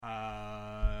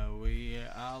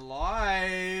are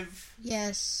live.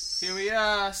 Yes. Here we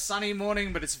are, sunny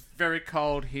morning, but it's very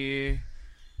cold here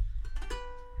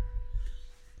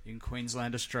in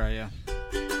Queensland, Australia.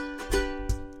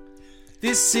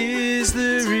 This is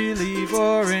the Really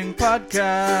Boring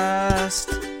Podcast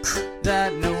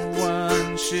that no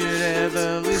one should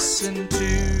ever listen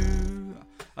to.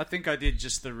 I think I did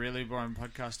just the Really Boring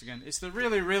Podcast again. It's the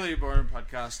Really, Really Boring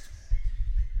Podcast.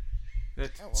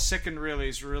 The second really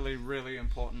is really, really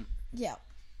important. Yeah.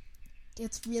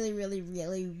 It's really, really,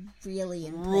 really, really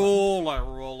important.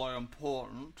 Really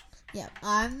important. Yeah.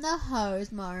 I'm the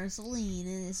host, Marceline,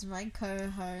 and this is my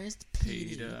co-host,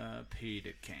 Petey.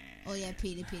 Peter Can. Oh, yeah,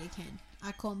 Peter Can.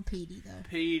 I call him Petey, though.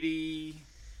 Petey,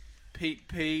 Pete,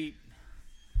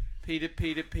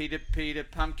 Peter,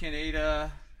 Pumpkin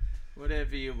Eater,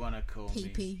 whatever you want to call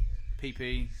me.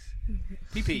 PP.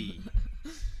 PP.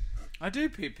 I do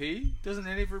PP. Doesn't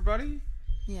everybody?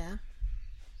 Yeah.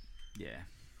 Yeah.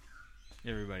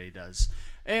 Everybody does.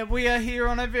 And we are here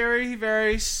on a very,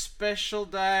 very special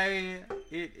day.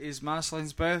 It is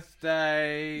Marceline's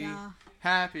birthday. Yeah.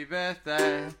 Happy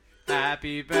birthday.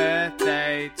 Happy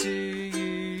birthday to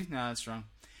you. No, that's wrong.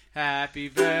 Happy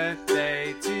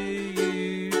birthday to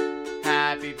you.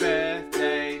 Happy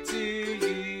birthday to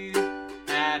you.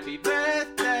 Happy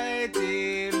birthday,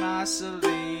 dear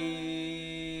Marceline.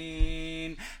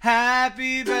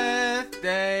 Happy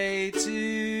birthday to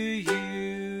you.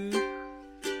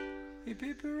 Hip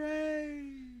hip hooray.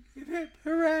 Hip hip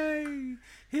hooray.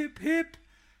 Hip hip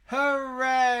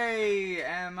hooray.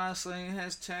 And Marceline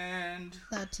has turned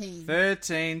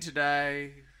 13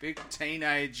 today. Big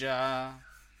teenager.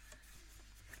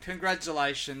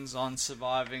 Congratulations on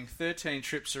surviving 13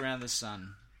 trips around the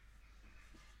sun.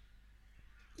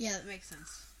 Yeah, that makes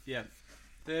sense. Yep.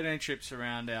 13 trips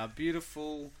around our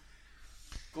beautiful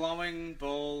glowing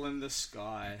ball in the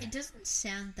sky. It doesn't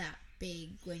sound that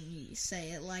big when you say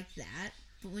it like that,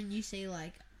 but when you say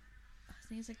I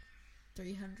think it's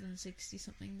 360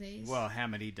 something days. Well, how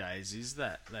many days is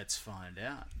that? Let's find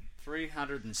out.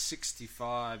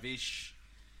 365-ish.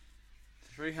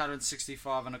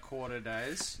 365 and a quarter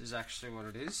days is actually what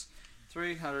it is.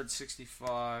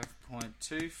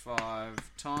 365.25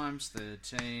 times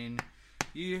 13.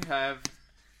 You have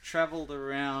travelled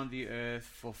around the Earth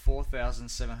for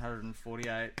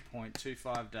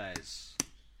 4,748.25 days.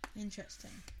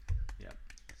 Interesting. Yep.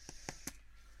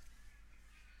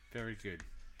 Very good.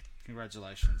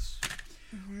 Congratulations.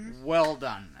 Mm-hmm. Well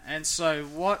done. And so,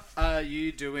 what are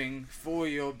you doing for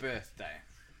your birthday?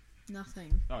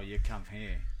 Nothing. Oh, you come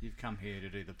here. You've come here to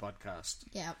do the podcast.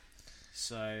 Yeah.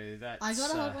 So that's... I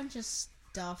got a whole bunch of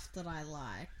stuff that I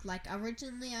like. Like,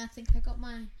 originally, I think I got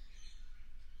my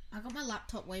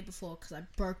laptop way before because I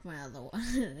broke my other one.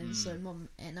 And so Mum...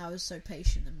 And I was so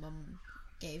patient and Mum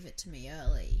gave it to me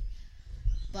early.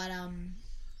 But, I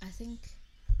think...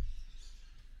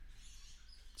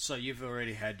 So you've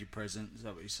already had your present, is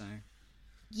that what you're saying?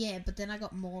 Yeah, but then I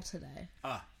got more today.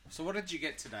 Ah, so what did you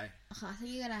get today? I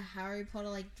think you got a Harry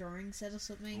Potter, drawing set or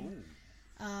something. Ooh.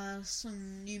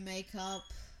 Some new makeup.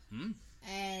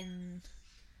 And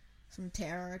some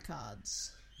tarot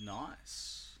cards.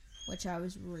 Nice. Which I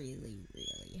was really,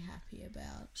 really happy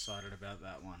about. Excited about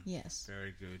that one. Yes.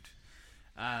 Very good.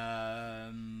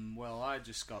 Well, I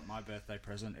just got my birthday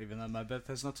present, even though my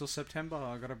birthday's not till September.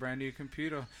 I got a brand new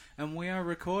computer, and we are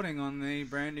recording on the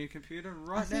brand new computer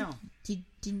now.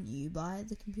 Didn't you buy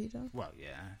the computer? Well,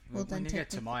 yeah. Well, when you get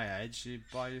to my age, you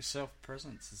buy yourself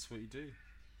presents. That's what you do.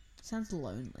 Sounds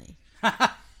lonely. No,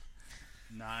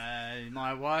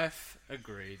 my wife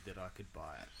agreed that I could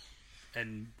buy it,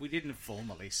 and we didn't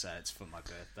formally say it's for my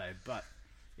birthday, but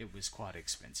it was quite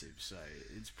expensive, so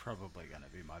it's probably going to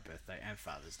be my birthday and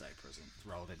Father's Day present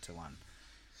rolled into one.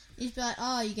 You'd be like,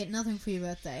 oh, you get nothing for your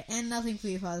birthday and nothing for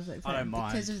your Father's Day present. I don't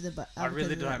mind. Because of the I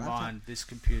really don't mind. This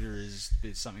computer is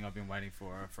something I've been waiting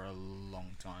for a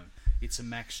long time. It's a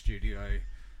Mac Studio,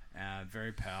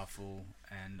 very powerful,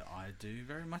 and I do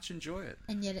very much enjoy it.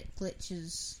 And yet it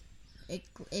glitches. It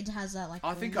has that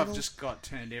I think I've just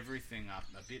turned everything up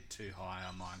a bit too high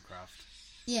on Minecraft.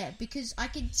 Yeah, because I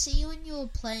could see when you were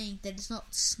playing that it's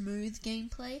not smooth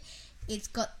gameplay. It's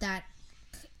got that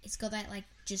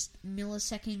just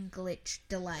millisecond glitch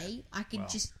delay. I could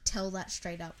just tell that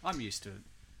straight up. I'm used to it.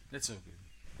 That's all good.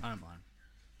 I don't mind.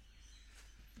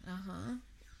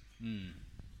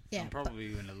 Yeah, I'm probably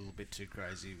even a little bit too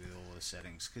crazy with all the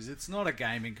settings because it's not a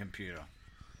gaming computer.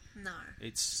 No.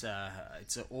 It's an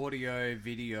audio,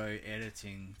 video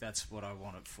editing. That's what I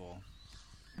want it for.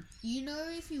 You know,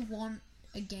 if you want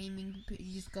a gaming computer,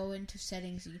 you just go into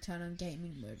settings and you turn on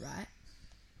gaming mode, right?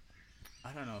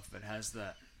 I don't know if it has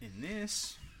that in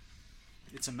this.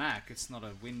 It's a Mac. It's not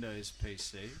a Windows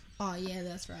PC. Oh yeah,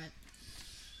 that's right.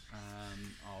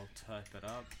 I'll type it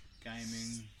up.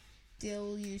 Gaming.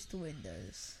 Still use the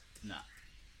Windows. No.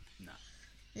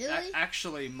 Really?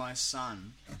 Actually, my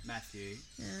son Matthew,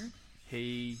 Yeah.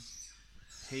 he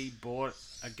bought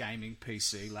a gaming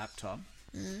PC laptop,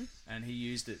 and he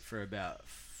used it for about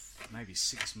maybe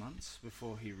 6 months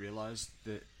before he realised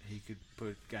that he could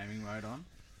put gaming mode on.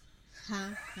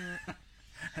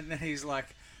 And then he's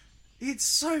like, "It's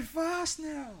so fast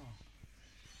now.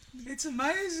 It's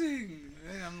amazing."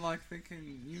 And I'm like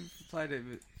thinking, you've played it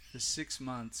for 6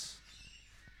 months,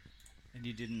 and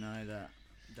you didn't know that.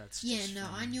 That's Yeah, just no,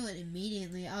 funny. I knew it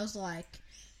immediately. I was like,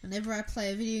 whenever I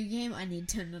play a video game, I need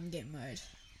to turn on game mode.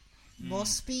 More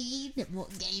speed, more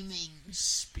gaming.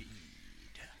 Speed.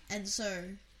 And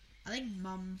so, I think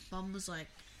Mum was like,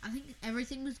 I think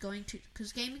everything was going to,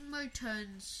 because gaming mode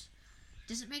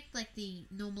doesn't make like the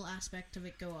normal aspect of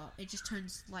it go up. It just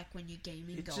turns like when you're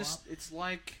gaming up. It's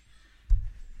like,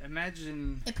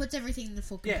 imagine. It puts everything in the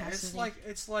full capacity. Yeah,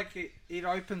 it's like it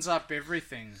opens up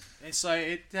everything, and so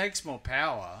it takes more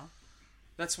power.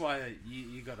 That's why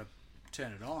you got to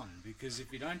turn it on, because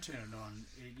if you don't turn it on,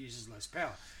 it uses less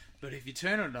power. But if you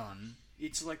turn it on,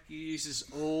 it's like it uses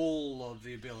all of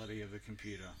the ability of the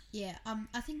computer. Yeah,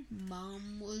 I think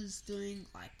Mum was doing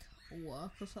like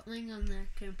work or something on the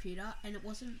computer, and it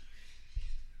wasn't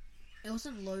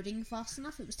loading fast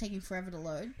enough. It was taking forever to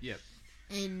load. Yep.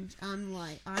 And I'm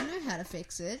like, I know how to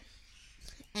fix it.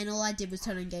 And all I did was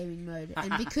turn on gaming mode,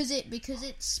 and because it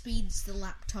speeds the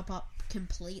laptop up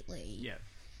completely. Yep.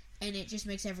 And it just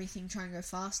makes everything try and go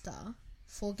faster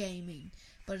for gaming.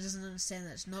 But it doesn't understand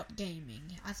that it's not gaming.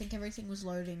 I think everything was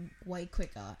loading way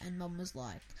quicker, and Mum was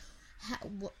like,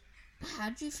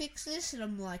 how'd you fix this? And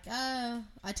I'm like, I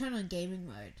turned on gaming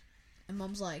mode. And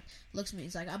Mum's like, looks at me,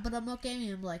 he's like, but I'm not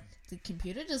gaming. I'm like, the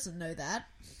computer doesn't know that.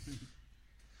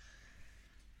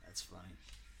 That's funny.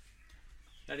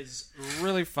 That is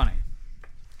really funny.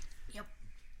 Yep.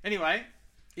 Anyway,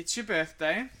 it's your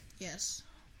birthday. Yes.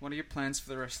 What are your plans for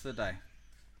the rest of the day?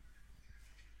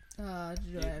 To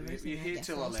do everything I get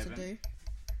till forced 11. to do.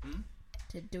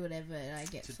 To do whatever I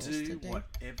get To forced to do.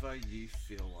 whatever you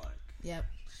feel like. Yep.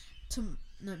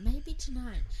 Maybe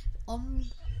tonight.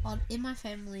 In my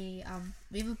family,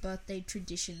 we have a birthday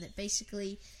tradition that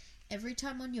basically every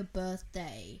time on your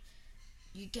birthday,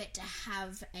 you get to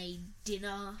have a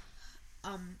dinner.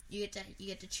 You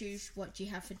get to choose what you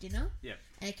have for dinner. Yep.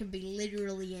 And it can be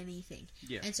literally anything.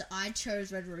 Yeah. And so I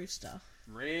chose Red Rooster.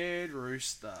 Red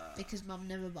Rooster. Because Mum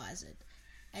never buys it.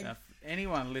 And Now, for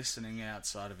anyone listening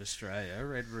outside of Australia,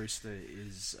 Red Rooster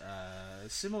is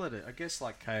similar to, I guess,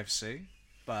 like KFC,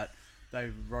 but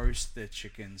they roast their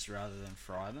chickens rather than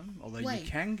fry them. Although Wait, you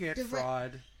can get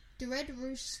fried. the Red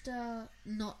Rooster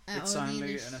not It's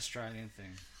only an Australian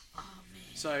thing. Oh man.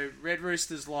 So Red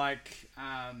Rooster's like,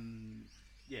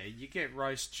 you get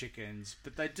roast chickens,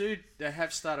 but they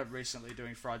have started recently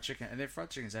doing fried chicken, and their fried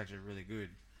chicken is actually really good.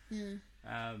 Yeah.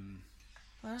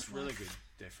 It's really good.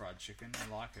 Their fried chicken,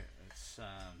 I like it.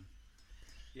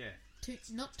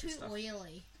 It's not too stuff.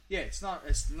 oily. Yeah, it's not.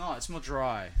 It's more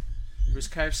dry. Whereas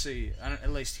KFC,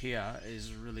 at least here,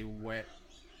 is really wet,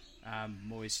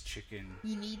 moist chicken.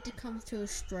 You need to come to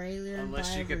Australia and Unless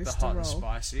buy you a get the rooster hot roll. and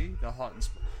spicy.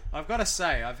 I've got to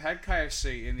say, I've had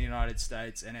KFC in the United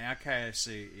States, and our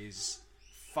KFC is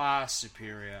far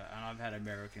superior. And I've had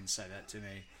Americans say that to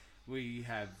me. You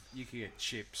can get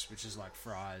chips, which is like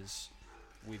fries,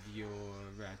 with your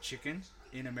chicken.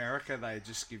 In America, they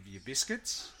just give you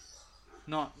biscuits.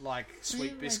 Not like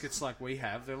sweet biscuits like we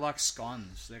have. They're like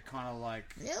scones. They're kind of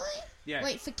like... Really? Yeah.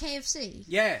 Wait, for KFC?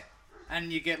 Yeah.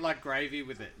 And you get like gravy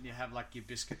with it. You have like your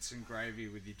biscuits and gravy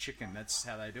with your chicken. That's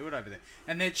how they do it over there.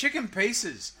 And their chicken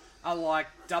pieces are like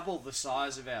double the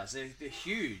size of ours. They're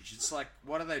huge. It's like,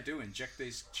 what do they do? Inject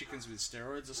these chickens with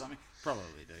steroids or something?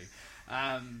 Probably do.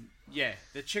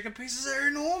 The chicken pieces are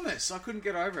enormous. I couldn't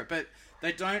get over it. But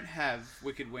they don't have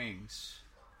wicked wings.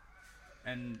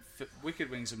 And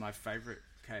wicked wings are my favourite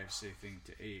KFC thing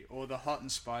to eat. Or the hot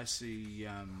and spicy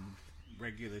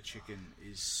regular chicken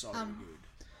is so good.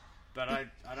 But I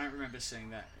don't remember seeing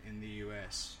that in the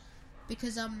US.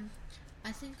 Because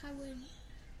I think I went.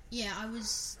 Yeah,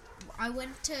 I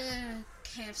went to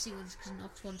KFC once because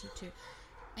Knox wanted to,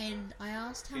 and I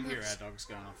asked how You can much. hear our dogs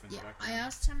going off in the background. I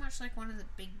asked how much like one of the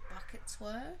big buckets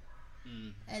were,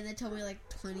 and they told me like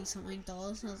 $20-something, and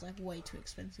I was like, way too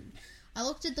expensive. I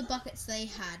looked at the buckets they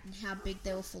had and how big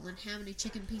they were full and how many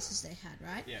chicken pieces they had,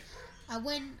 right? Yeah.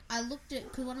 I looked at,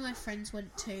 because one of my friends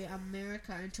went to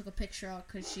America and took a picture out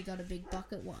because she got a big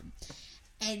bucket one.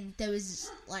 and there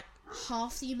was like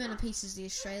half the amount of pieces the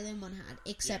Australian one had,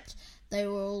 except they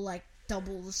were all like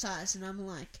double the size, and I'm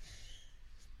like,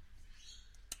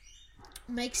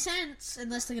 makes sense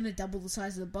unless they're gonna double the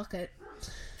size of the bucket.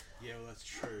 Yeah, well, that's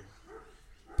true.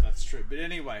 That's true. But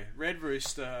anyway, Red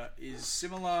Rooster is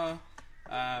similar,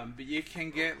 but you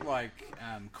can get like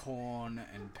corn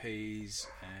and peas,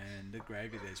 and the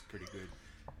gravy there's pretty good,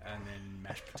 and then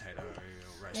mashed potato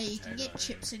or roast potato. Yeah, you can get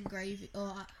chips and gravy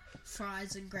or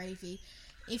fries and gravy.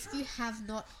 If you have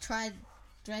not tried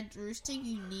Red Rooster,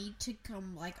 you need to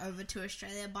come like over to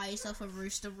Australia, buy yourself a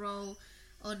rooster roll.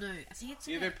 Oh no, I think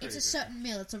it's a certain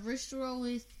meal. It's a rooster roll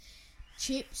with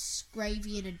chips,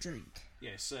 gravy, and a drink.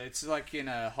 Yeah, so it's like in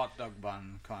a hot dog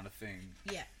bun kind of thing.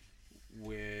 Yeah.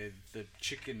 With the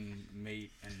chicken, meat,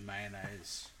 and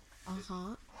mayonnaise.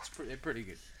 They're pretty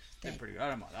good. They're pretty good. I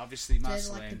don't mind. Obviously,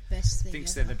 Marceline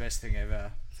thinks they're the best thing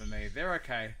ever for me. They're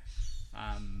okay.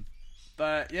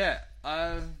 But yeah,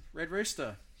 Red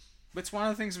Rooster. It's one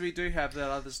of the things we do have that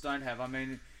others don't have. I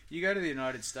mean, you go to the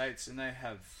United States and they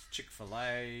have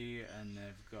Chick-fil-A, and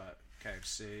they've got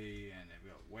KFC, and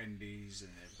they've got Wendy's, and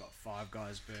they've got Five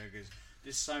Guys burgers.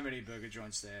 There's so many burger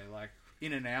joints there, like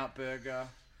In-N-Out Burger.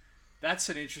 That's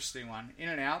an interesting one.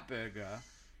 In-N-Out Burger,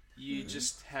 you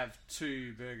just have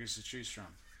 2 burgers to choose from,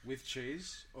 with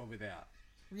cheese or without.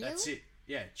 Really? That's it.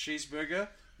 Yeah, cheeseburger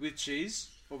with cheese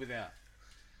or without.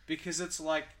 Because it's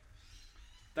like,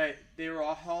 their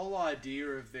whole idea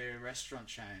of their restaurant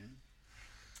chain,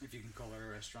 if you can call it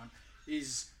a restaurant,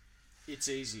 is it's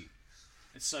easy.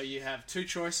 And so you have 2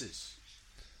 choices,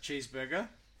 cheeseburger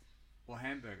or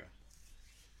hamburger.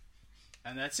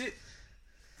 And that's it.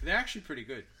 They're actually pretty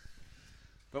good.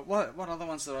 But what other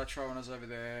ones did I try when I was over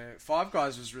there? Five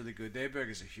Guys was really good. Their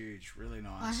burgers are huge, really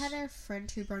nice. I had a friend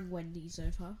who brought Wendy's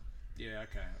over. Yeah,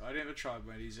 okay. I never tried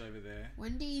Wendy's over there.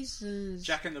 Wendy's is...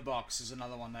 Jack in the Box is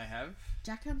another one they have.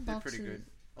 Jack in the Box They're pretty good.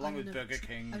 Along with Burger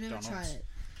King, I've never McDonald's.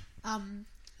 tried it.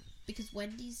 Because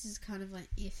Wendy's is kind of like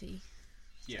iffy.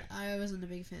 Yeah. I wasn't a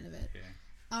big fan of it.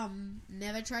 Yeah.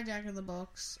 Never tried Jack in the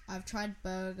Box. I've tried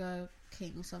Burger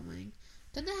King or something.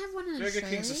 Don't they have one in Australia? Burger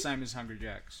King's the same as Hungry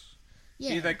Jack's.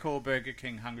 Yeah. Here they call Burger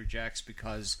King Hungry Jack's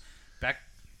because back,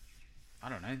 I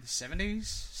don't know, the 70s,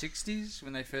 60s,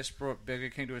 when they first brought Burger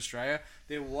King to Australia,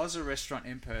 there was a restaurant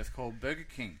in Perth called Burger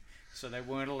King. So they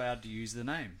weren't allowed to use the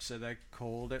name. So they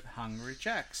called it Hungry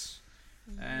Jack's.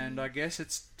 And I guess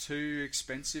it's too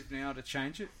expensive now to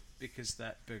change it because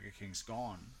that Burger King's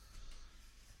gone.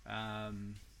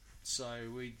 So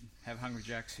we have Hungry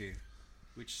Jack's here,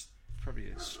 which is probably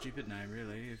a stupid name,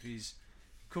 really. If he's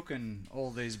cooking all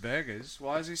these burgers,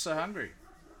 why is he so hungry?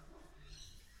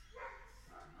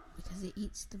 Because he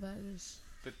eats the burgers.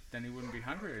 But then he wouldn't be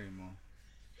hungry anymore.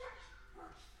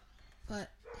 But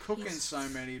cooking so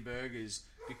many burgers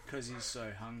because he's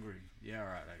so hungry. Yeah,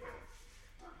 right, I get it.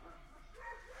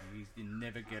 You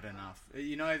never get enough.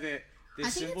 You know, their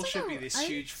symbol should be this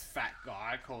huge fat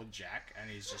guy called Jack, and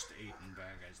he's just eating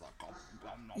burgers like.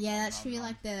 That should be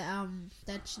like their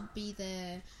that should be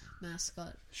their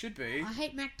mascot. Should be. I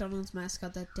hate McDonald's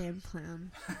mascot, that damn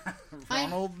clown.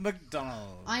 Ronald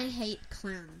McDonald. I hate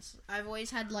clowns. I've always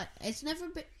had like it's never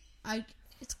been.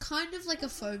 It's kind of like a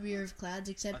phobia of clowns,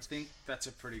 except... I think that's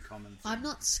a pretty common thing. I'm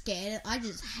not scared. I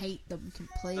just hate them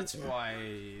completely. That's why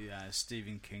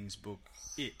Stephen King's book,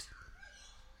 It,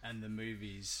 and the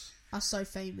movies... are so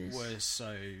famous. Were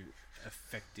so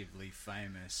effectively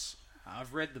famous.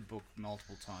 I've read the book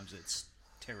multiple times. It's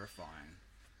terrifying.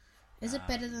 Is it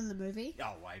better than the movie?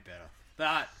 Oh, way better.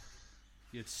 But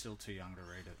you're still too young to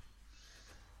read it.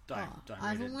 Don't read it.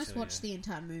 I've almost watched the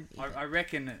entire movie. I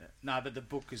reckon... but the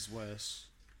book is worse.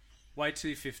 Wait till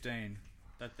you're 15.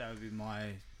 That would be my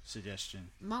suggestion.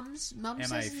 Mum MA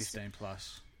says 15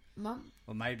 plus. Mum,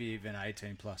 or maybe even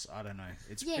 18 plus. I don't know.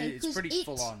 It's it's pretty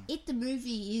full on. The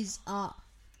movie is R.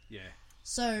 Yeah.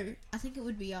 So I think it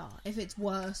would be R. If it's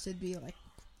worse, it'd be like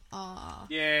R.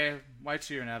 Yeah. Wait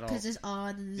till you're an adult. Because there's R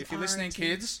and there's If you're listening,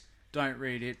 kids, don't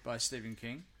read It by Stephen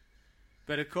King.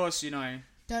 But of course,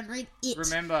 don't read It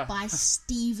remember, by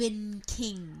Stephen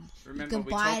King. Remember, you can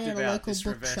we buy talked it at a about local this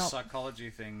reverse bookshop. psychology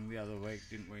thing the other week,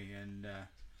 didn't we? And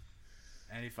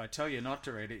if I tell you not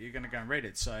to read it, you're going to go and read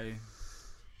it. So,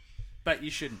 but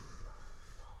you shouldn't.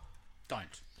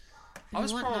 Don't. If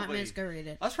you want nightmares, go read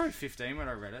it. I was probably 15 when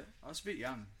I read it. I was a bit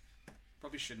young.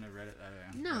 Probably shouldn't have read it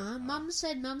though. No, Mum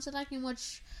said I can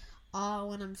watch R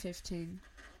when I'm 15.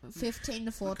 15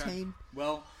 to 14. Okay.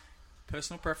 Well,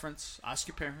 personal preference. Ask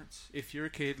your parents. If you're a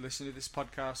kid, listen to this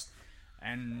podcast.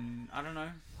 And I don't know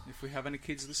if we have any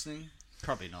kids listening.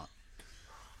 Probably not.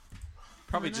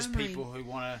 Probably just people who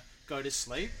want to go to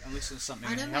sleep and listen to something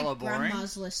hella boring. I know my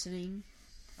grandma's listening.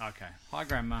 Okay. Hi,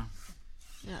 Grandma.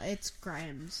 No, it's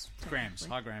grams. Grams. technically.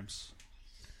 Hi, Grams.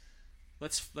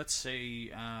 Let's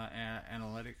see our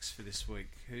analytics for this week.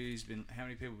 How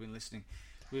many people have been listening?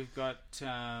 We've got,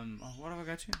 what have I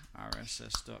got to?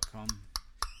 rss.com.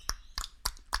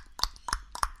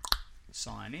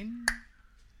 Sign in.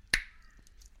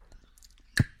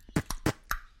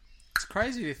 It's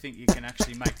crazy to think you can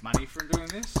actually make money from doing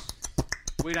this.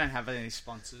 We don't have any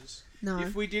sponsors. No.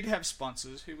 If we did have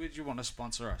sponsors, who would you want to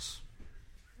sponsor us?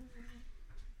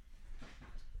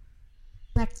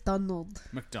 McDonald's.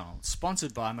 McDonald's.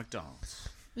 Sponsored by McDonald's.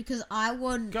 Because I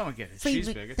want Go and get a free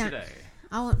cheeseburger today.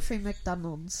 I want free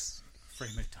McDonald's. Free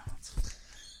McDonald's.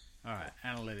 Alright,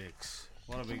 analytics.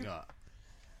 What have we got?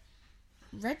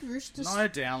 Red Rooster. No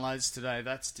downloads today.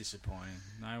 That's disappointing.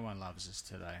 No one loves us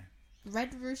today.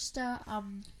 Red Rooster.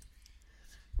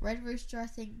 Red Rooster. I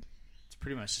think It's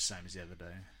pretty much the same as the other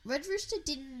day. Red Rooster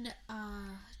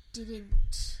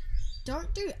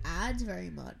don't do ads very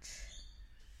much.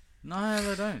 No,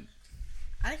 they don't.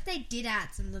 I think they did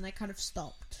ads and then they kind of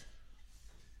stopped.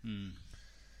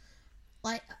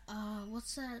 Like,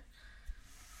 what's that?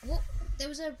 What? There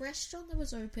was a restaurant that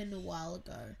was open a while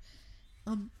ago.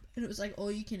 And it was like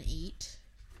all you can eat.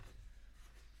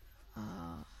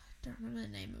 I don't remember the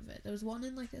name of it. There was one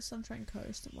in like the Sunshine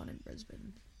Coast and one in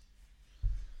Brisbane.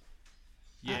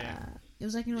 Yeah. It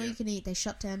was like an all you can eat. They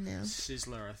shut down now.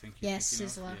 Sizzler, I think. Yes, thinking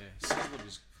of. Sizzler. Yeah, Sizzler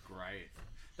was great.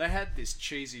 They had this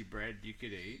cheesy bread you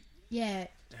could eat. Yeah.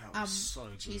 That was so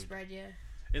good. Cheese bread, yeah.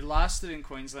 It lasted in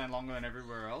Queensland longer than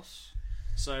everywhere else.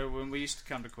 So when we used to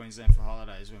come to Queensland for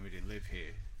holidays when we didn't live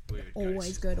here, we would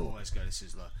always go to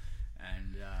Sizzler.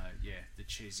 And yeah, the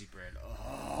cheesy bread.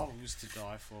 Oh, it was to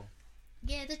die for.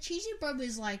 Yeah, the cheesy bread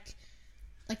was like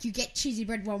you get cheesy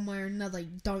bread one way or another.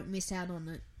 You don't miss out on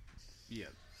it. Yeah.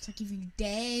 It's like if you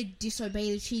dare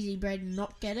disobey the cheesy bread and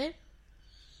not get it,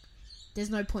 there's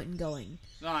no point in going.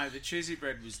 No, the cheesy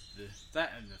bread was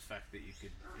that and the fact that you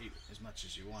could eat as much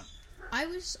as you want. I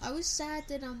was sad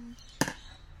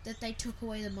that they took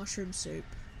away the mushroom soup.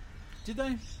 Did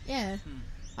they? Yeah,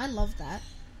 I love that.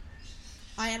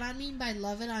 I mean by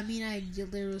love it, I mean I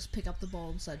literally just pick up the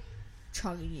bowl and start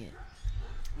chugging it.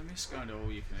 I miss going to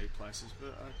all you can eat places,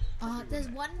 but there's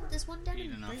one down eat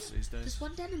in enough Brisbane. these days. There's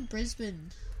one down in Brisbane.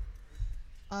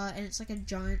 And it's like a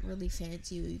giant, really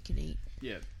fancy all you can eat.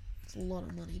 Yeah. It's a lot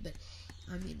of money, but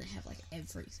I mean they have like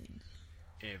everything.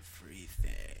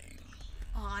 Everything.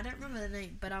 Oh, I don't remember the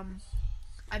name, but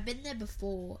I've been there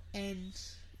before, and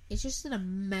it's just an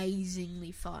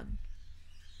amazingly fun.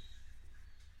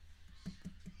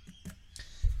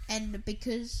 And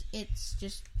because it's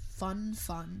just fun,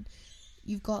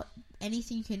 you've got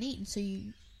anything you can eat, and so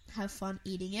you have fun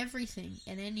eating everything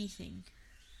and anything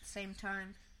at the same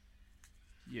time.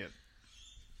 Yep.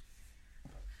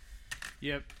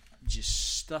 Yep.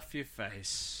 Just stuff your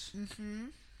face.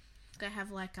 They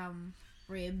have like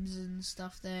ribs and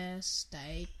stuff there,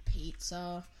 steak,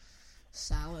 pizza,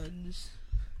 salads.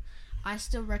 I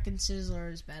still reckon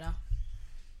Sizzler is better.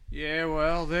 Yeah,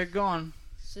 well, they're gone.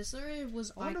 Sizzler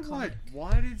was I wonder iconic.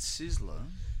 why did Sizzler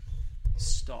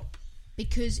stop?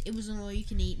 Because it was an all you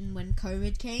can eat, and when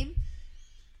COVID came,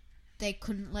 they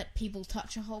couldn't let people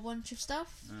touch a whole bunch of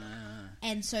stuff.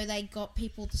 And so they got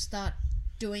people to start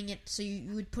doing it, so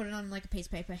you would put it on like a piece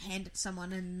of paper, hand it to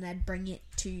someone, and they'd bring it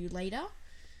to you later,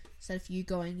 instead of you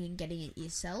going and getting it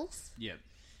yourself. Yep.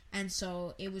 And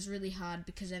so it was really hard,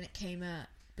 because then it came out,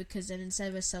 because then instead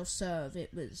of a self-serve,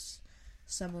 it was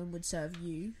someone would serve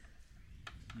you.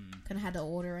 Kind of had to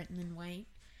order it and then wait.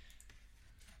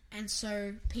 And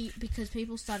so, because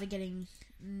people started getting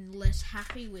less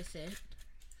happy with it,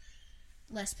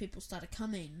 less people started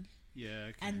coming. Yeah,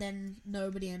 okay. And then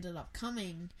nobody ended up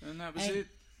coming. And that was it.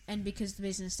 And because the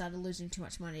business started losing too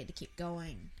much money to keep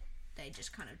going, they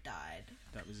just kind of died.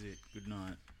 That was it. Good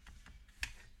night.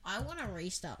 I want to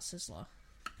restart Sizzler.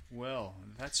 Well,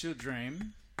 if that's your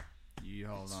dream, you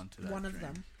hold on to that One of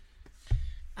dream.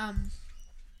 them.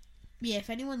 Yeah,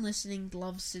 if anyone listening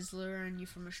loves Sizzler and you're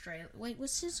from Australia... Wait, was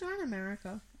Sizzler in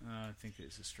America? I think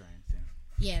it's an Australian thing.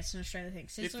 Yeah, it's an Australian thing.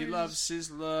 If you love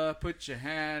Sizzler, put your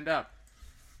hand up.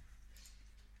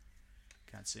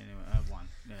 Can't see anyone. One.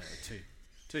 No,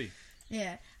 two.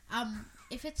 Yeah.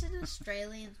 If it's an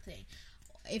Australian thing,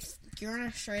 if you're an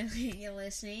Australian you're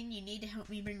listening, you need to help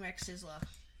me bring back Sizzler.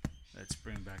 Let's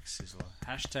bring back Sizzler.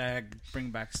 Hashtag bring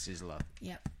back Sizzler.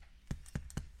 Yep.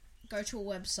 Go to a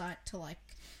website to like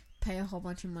pay a whole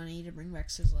bunch of money to bring back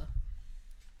Sizzler.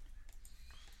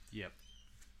 Yep.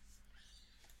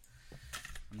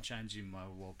 I'm changing my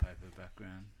wallpaper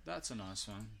background. That's a nice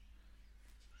one.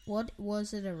 What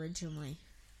was it originally?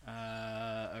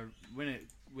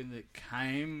 when the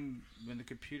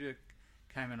computer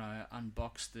came and I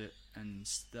unboxed it and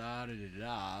started it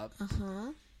up,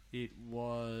 it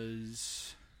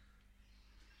was.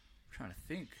 I'm trying to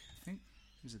think.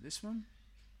 Was it this one?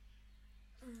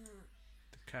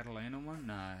 The Catalina one?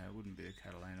 No, it wouldn't be the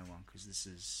Catalina one because this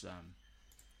is.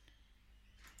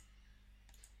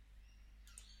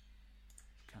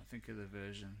 Can't think of the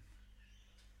version.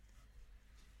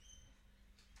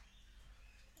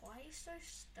 Why are you so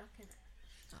stuck in it?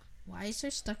 Why are you so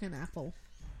stuck in Apple?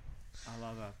 I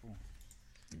love Apple.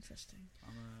 Interesting.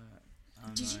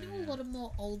 Did you know a lot of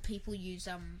more old people use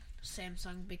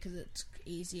Samsung because it's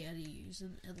easier to use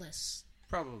and less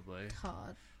probably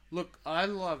hard? Look, I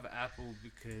love Apple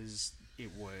because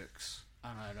it works,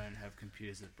 and I don't have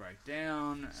computers that break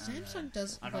down. Samsung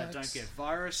does. And I don't get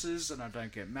viruses, and I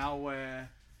don't get malware.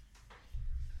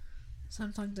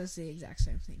 Samsung does the exact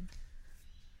same thing.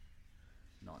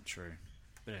 Not true.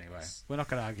 But anyway, we're not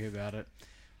going to argue about it.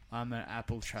 I'm an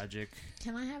Apple tragic.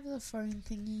 Can I have the phone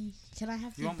thingy? Can I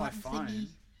have the button thingy?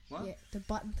 What? Yeah, the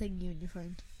button thingy on your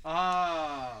phone.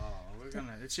 Oh,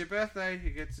 it's your birthday.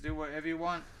 You get to do whatever you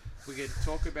want. We get to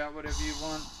talk about whatever you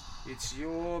want. It's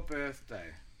your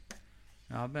birthday.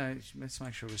 Now, let's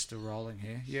make sure we're still rolling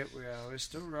here. Yep, we are. We're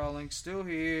still rolling. Still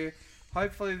here.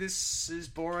 Hopefully this is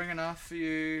boring enough for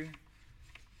you.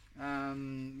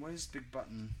 Where's Big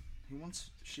Button?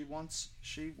 She wants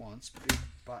big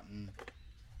button.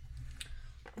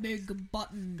 Big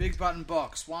button. Big button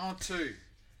box. 1 or 2?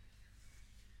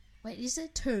 Wait, is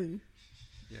it 2?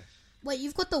 Yeah. Wait,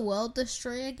 you've got the World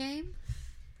Destroyer game?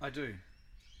 I do.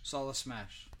 Solar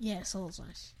Smash. Yeah, Solar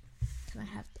Smash. Can I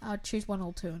have... I'll choose 1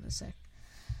 or 2 in a sec.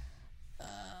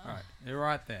 Alright, you're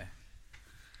right there.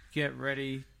 Get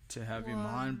ready to have your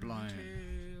mind blown.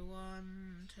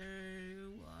 1, 2,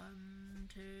 1,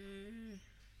 2.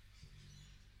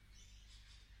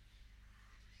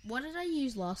 What did I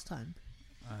use last time?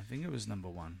 I think it was number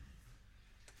 1.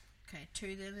 Okay,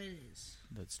 2 then it is.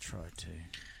 Let's try 2.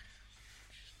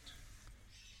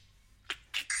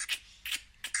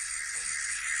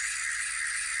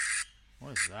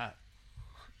 What is that?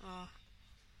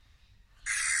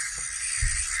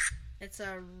 It's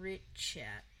a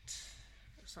Richat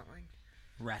or something.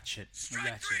 Ratchet.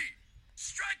 Strike 3!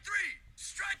 Strike 3!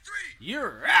 Strike 3!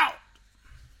 You're out!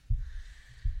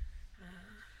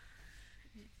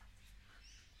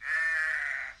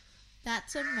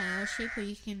 That's a male sheep, or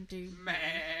you can do...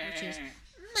 Which is...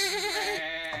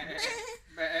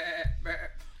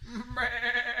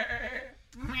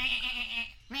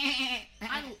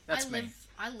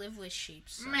 I live with sheep,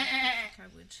 so I think I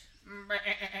would...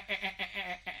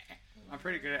 I'm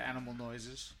pretty good at animal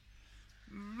noises.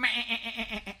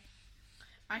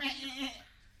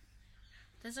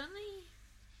 There's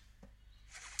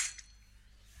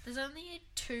only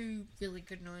 2 really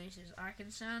good noises. I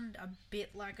can sound a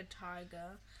bit like a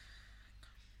tiger.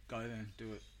 Go then,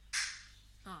 do it.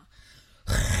 Oh.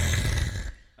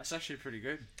 That's actually pretty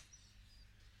good.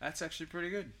 I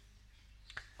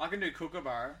can do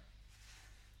kookaburra.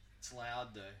 It's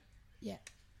loud though. Yeah.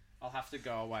 I'll have to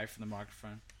go away from the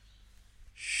microphone.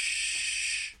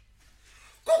 Shh.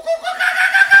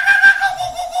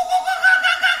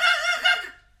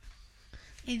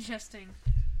 Interesting.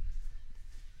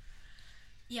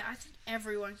 Yeah, I think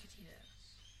everyone could hear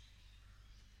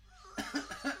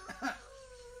that.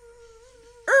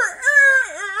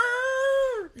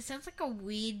 It sounds like a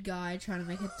weird guy trying to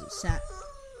make a sound.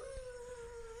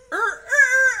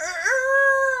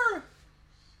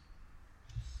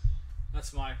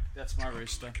 That's my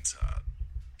rooster. Like it's hot.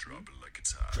 Drop it like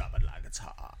it's hot. Drop it like it's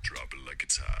hot. Drop it like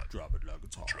it's hot. Drop it like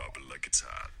it's hot. Drop it like it's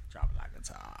hot. Drop it like it's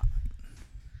hot.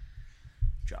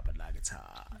 Drop it like it's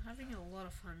hot. I'm having a lot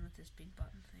of fun with this big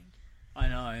button thing. I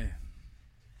know.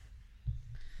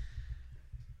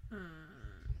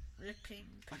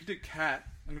 Ripping. I can do cat.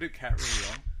 I'm gonna do cat really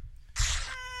well.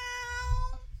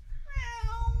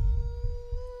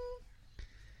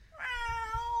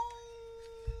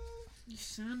 You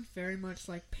sound very much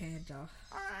like Panda.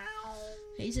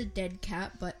 He's a dead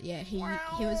cat, but yeah, he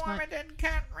was my dead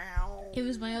cat. he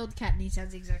was my old cat, and he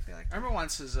sounds exactly like I remember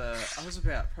once I was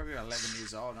probably about 11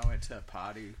 years old, and I went to a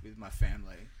party with my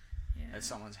family at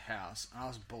someone's house, and I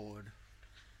was bored.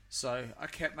 So I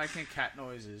kept making cat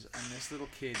noises, and this little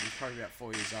kid, he's probably about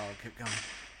 4 years old, kept going,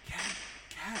 cat,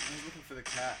 and he was looking for the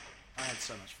cat. I had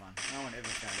so much fun. No one ever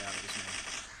found out it was me.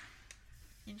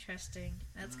 Interesting.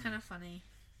 That's kind of funny.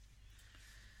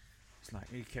 It's like,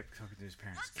 he kept talking to his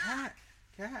parents, cat.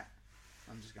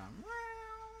 I'm just going,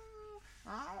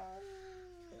 I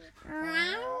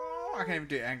can't even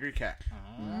do angry cat.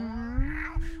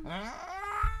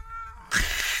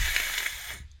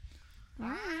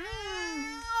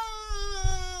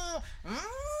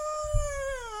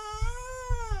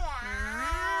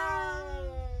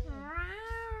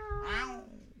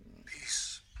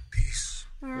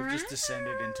 just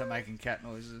descended into making cat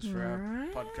noises for our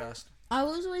podcast. I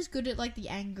was always good at like the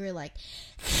angry, like.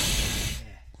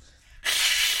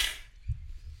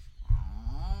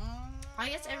 I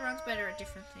guess everyone's better at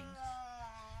different things.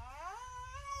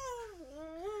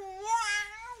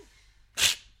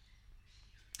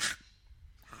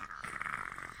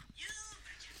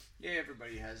 Yeah,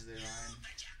 everybody has their own.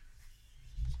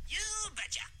 You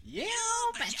betcha. Yeah,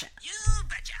 Betcha. You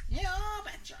betcha. yeah,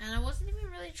 betcha. And I wasn't even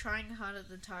really trying hard at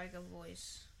the tiger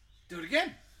voice. Do it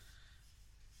again.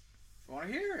 I want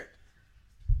to hear it.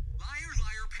 Liar,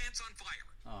 liar, pants on fire.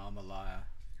 Oh, I'm a liar.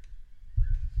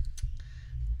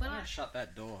 But I'm gonna shut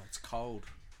that door. It's cold.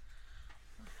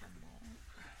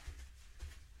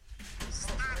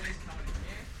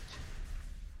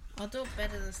 I'll do it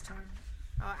better this time.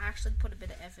 I'll actually put a bit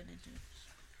of effort into it.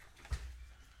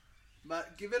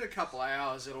 But give it a couple of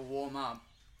hours, it'll warm up,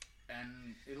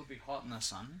 and it'll be hot in the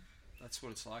sun. That's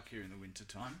what it's like here in the winter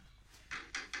time.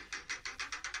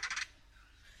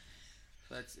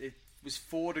 It was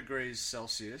 4 degrees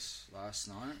Celsius last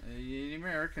night. The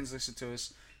Americans listen to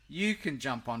us. You can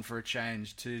jump on for a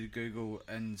change to Google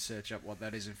and search up what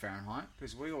that is in Fahrenheit,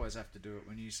 because we always have to do it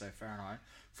when you say Fahrenheit.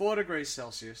 4 degrees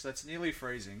Celsius, that's nearly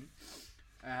freezing.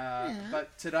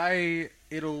 But today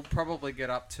it'll probably get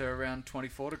up to around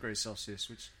 24 degrees Celsius,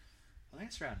 which I think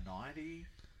it's around 90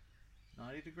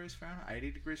 degrees Fahrenheit,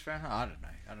 80 degrees Fahrenheit. I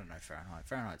don't know Fahrenheit.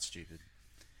 Fahrenheit's stupid.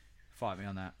 Fight me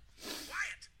on that.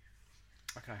 Quiet.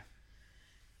 Okay.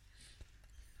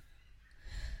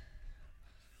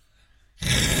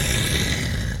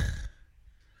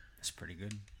 That's pretty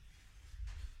good.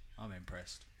 I'm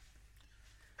impressed.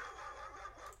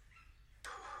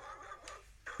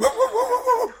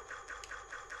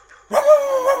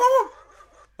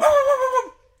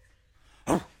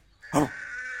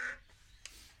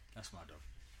 That's my dog.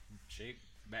 Sheep.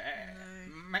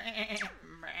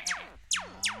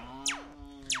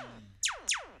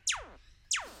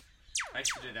 I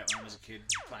used to do that when I was a kid,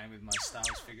 playing with my Star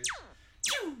Wars figures.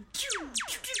 I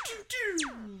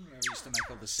used to make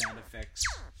all the sound effects.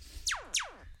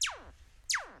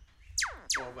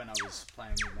 Or when I was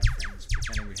playing with my friends,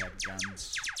 pretending we had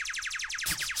guns.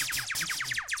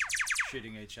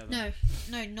 Shooting each other.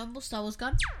 No, normal Star Wars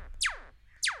gun.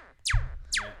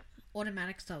 Yeah.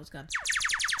 Automatic Star Wars gun.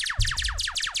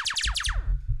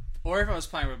 Or if I was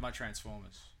playing with my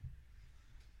Transformers.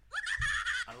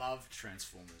 I love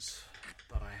Transformers,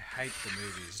 but I hate the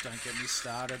movies. Don't get me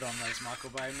started on those Michael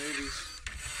Bay movies.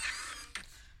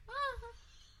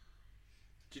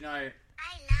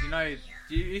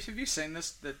 Have you seen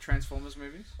the Transformers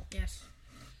movies? Yes.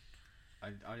 I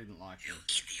didn't like You them.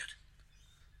 idiot.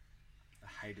 I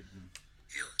hated them.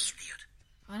 You idiot.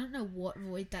 I don't know what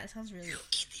voice that sounds really. You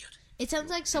idiot. It sounds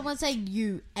like someone saying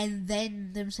you and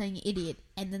then them saying idiot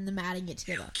and then them adding it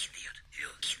You together. idiot. You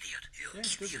idiot. You Yeah, it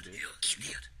does idiot. it do. You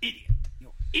idiot. Idiot.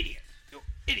 You're idiot. You're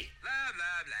idiot. Blah,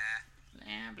 blah, blah.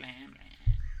 Blah, blah, blah.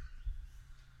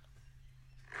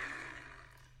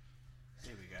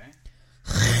 There we go.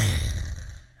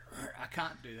 I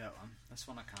can't do that one. That's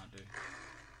one I can't do.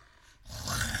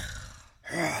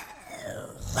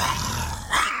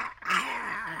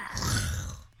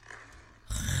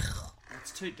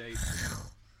 It's too deep.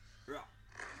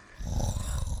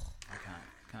 I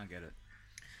can't get it.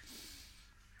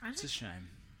 It's a shame.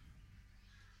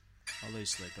 I'll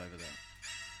lose sleep over that.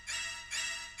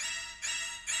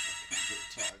 I can't do a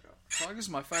tiger. Tiger's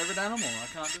my favourite animal. I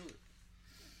can't do it.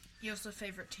 Yours the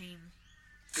favourite team.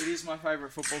 It is my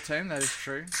favourite football team, that is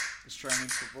true. Australian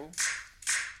football.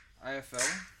 AFL.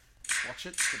 Watch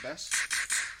it, it's the best.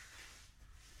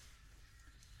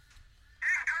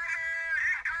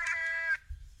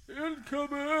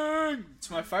 Incoming! It's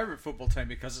my favourite football team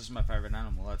because it's my favourite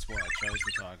animal. That's why I chose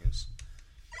the Tigers.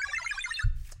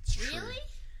 It's true.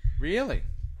 Really?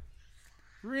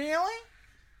 Really?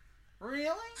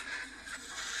 Really?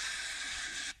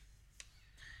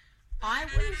 I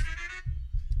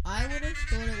would have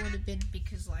thought it would have been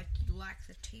Because, like, you like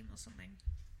the team or something.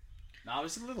 No, I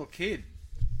was a little kid.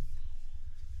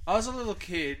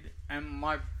 And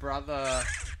my brother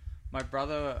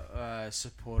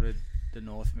supported the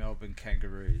North Melbourne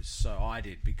Kangaroos, so I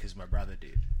did because my brother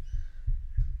did.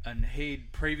 And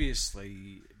he'd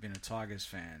previously been a Tigers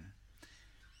fan,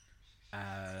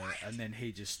 and then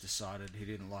he just decided he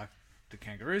didn't like the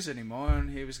Kangaroos anymore, and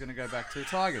he was going to go back to the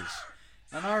Tigers.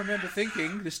 And I remember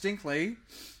thinking distinctly,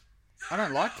 I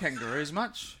don't like kangaroos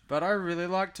much, but I really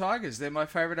like tigers. They're my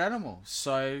favourite animal.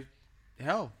 So,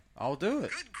 hell, I'll do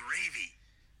it. Good gravy.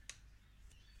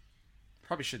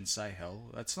 Probably shouldn't say hell.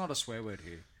 That's not a swear word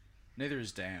here. Neither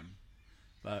is damn.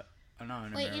 But I know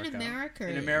in Wait, America. in America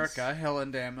In it America, hell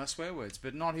and damn are swear words,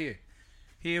 but not here.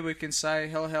 Here we can say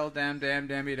hell, damn,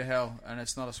 damn you to hell, and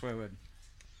it's not a swear word.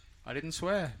 I didn't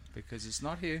swear because it's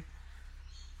not here.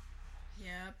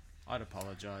 Yep. I'd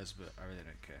apologise, but I really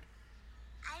don't care.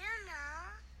 I don't know.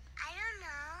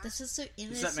 This is so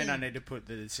innocent. Does that mean I need to put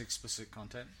that it's explicit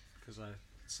content? Because I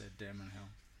said damn and hell.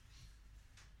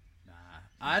 Nah,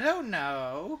 I don't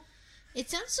know.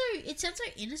 It sounds so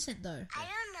innocent though. I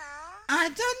don't know. I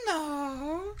don't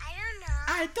know. I don't know.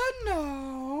 I don't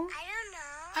know. I don't know.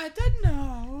 I don't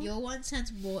know. Your one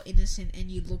sounds more innocent,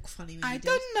 and you look funny when you do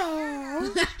it.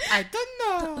 know. I don't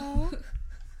know.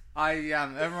 I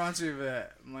it reminds me of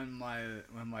when my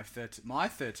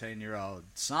 13-year-old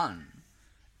son,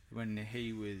 when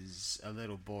he was a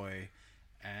little boy,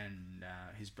 and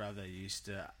his brother used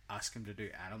to ask him to do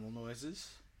animal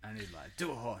noises, and he'd like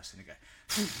do a horse, and he'd go,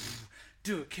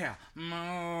 do a cow,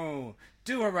 moo,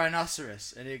 do a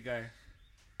rhinoceros, and he'd go,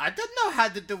 I don't know how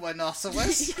to do a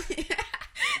rhinoceros.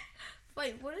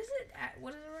 Wait, what is it?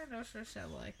 What does a rhinoceros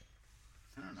sound like?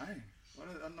 I don't know.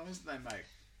 What noise do they make?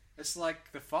 It's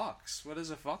like the fox. What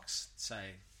does a fox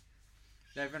say?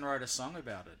 They even wrote a song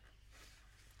about it.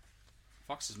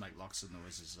 Foxes make lots of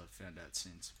noises, I've found out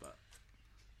since, but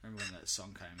remember when that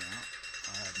song came out?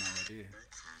 I had no idea.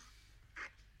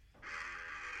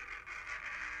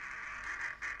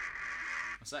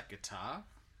 Was that guitar?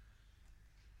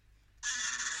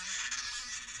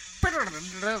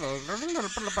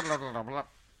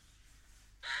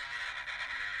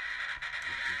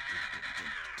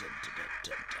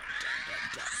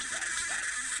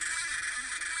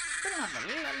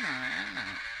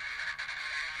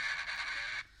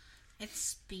 It's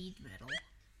speed metal.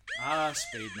 Ah,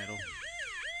 speed metal.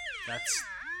 That's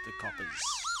the coppers.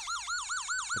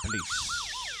 The police.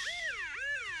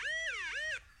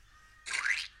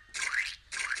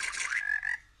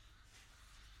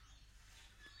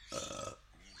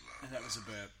 That was a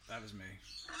burp. That was me.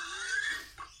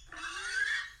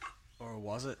 Or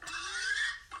was it?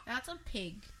 That's a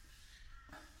pig.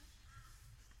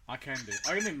 I can do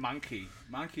monkey.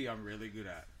 Monkey I'm really good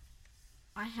at.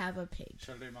 I have a pig.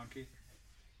 Should I do monkey?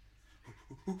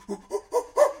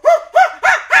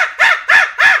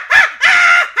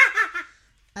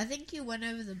 I think you went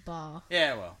over the bar.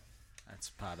 Yeah, well, that's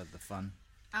part of the fun.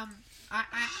 I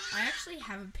actually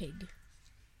have a pig.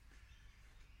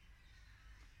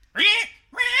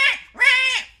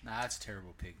 Nah, that's a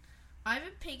terrible pig. I have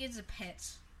a pig as a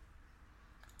pet.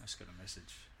 I just got a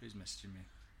message. Who's messaging me?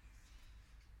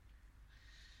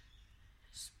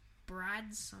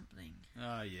 Brad something.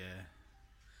 Oh, yeah.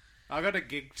 I got a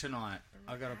gig tonight.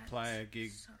 I got to play a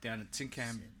gig down at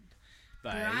Tinkham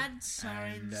Bay. Brad And,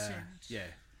 Sorensen.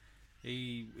 yeah.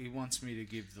 He wants me to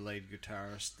give the lead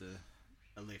guitarist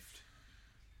a lift.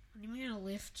 What do you mean a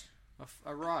lift?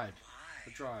 A ride. A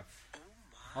drive.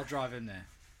 I'll drive in there.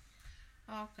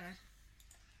 Oh, okay.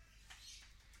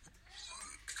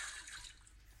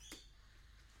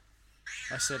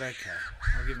 I said, okay,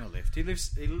 I'll give him a lift. He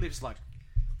lives like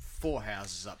 4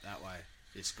 houses up that way,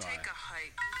 this guy. Take a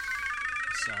hike.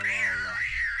 So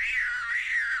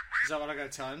is that what I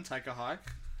got to tell him? Take a hike?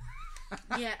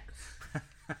 Yeah.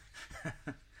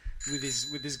 with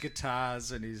his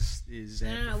guitars and his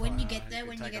No. When you get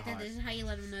amplifier, there, take a hike. this is how you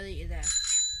let them know that you're there.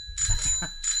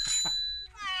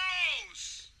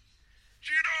 Gross!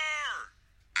 Cheater!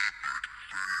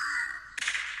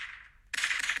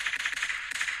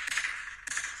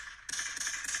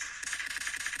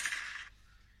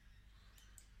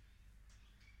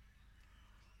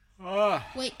 Oh.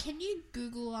 Wait, can you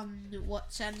Google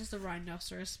what sound does the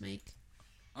rhinoceros make?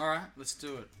 Alright, let's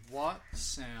do it. What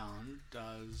sound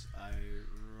does a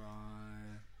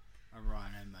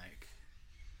rhino make?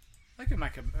 They can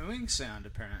make a mooing sound,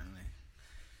 apparently.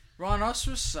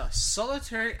 Rhinoceros are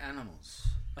solitary animals.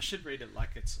 I should read it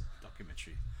like it's a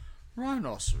documentary.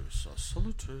 Rhinoceros are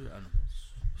solitary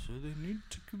animals, so they need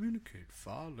to communicate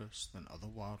far less than other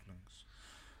wildlings.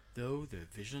 Though their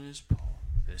vision is poor,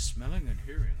 their smelling and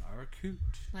hearing are acute.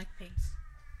 Like pigs.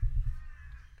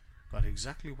 But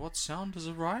exactly what sound does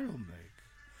a rhino make?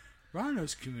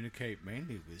 Rhinos communicate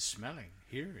mainly with smelling,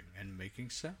 hearing, and making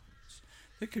sounds.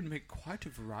 They can make quite a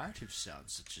variety of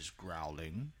sounds, such as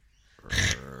growling,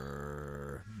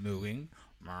 mooing,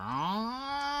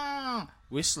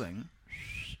 whistling,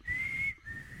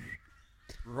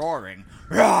 roaring,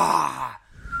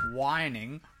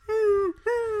 whining,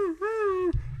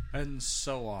 and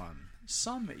so on.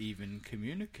 Some even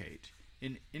communicate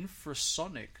in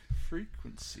infrasonic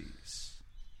frequencies.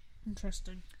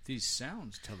 Interesting. These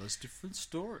sounds tell us different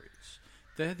stories.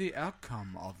 They're the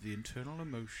outcome of the internal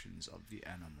emotions of the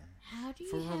animal. How do you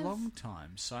For a have... long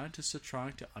time, scientists are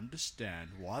trying to understand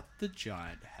what the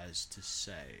giant has to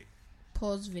say.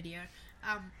 Pause video.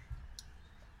 How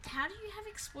do you have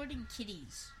exploding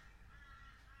kitties?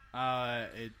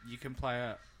 You can play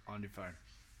it on your phone.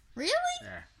 Really?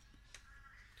 Yeah.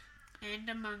 And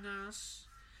Among Us.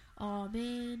 Oh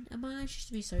man, Among Us used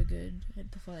to be so good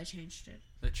before they changed it.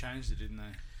 They changed it, didn't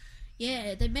they?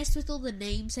 Yeah, they messed with all the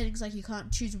name settings. Like you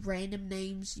can't choose random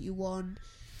names you want.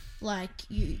 Like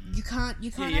you can't.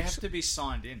 Yeah, you have to be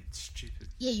signed in. It's stupid.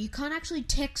 Yeah, you can't actually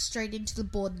text straight into the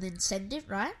board and then send it.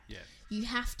 Right? Yeah. You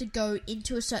have to go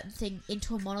into a certain thing,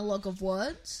 into a monologue of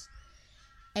words,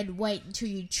 and wait until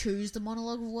you choose the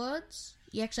monologue of words.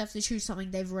 You actually have to choose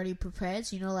something they've already prepared,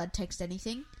 so you're not allowed to text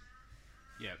anything.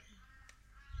 Yep.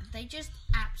 They just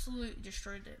absolutely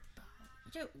destroyed it.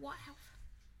 Yo,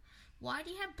 why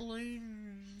do you have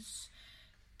balloons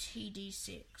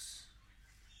TD6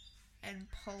 and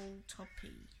pole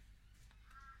toppy?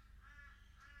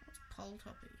 What's pole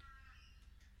toppy?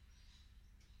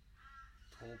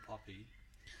 Paul Poppy.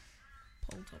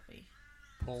 Pole toppy.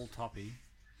 Paul Toppy.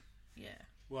 Yeah.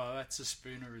 Well, that's a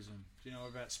spoonerism. Do you know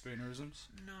about spoonerisms?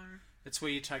 No. It's where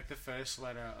you take the first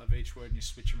letter of each word and you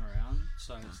switch them around.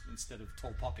 So instead of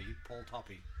Tall Poppy, Paul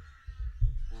Toppy.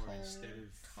 Or Pole instead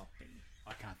of... toppy.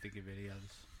 I can't think of any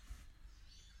others.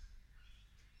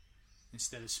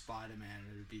 Instead of Spider-Man,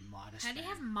 it would be Midas How do you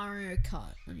Man. have Mario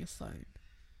Kart on your phone?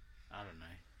 I don't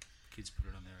know. Kids put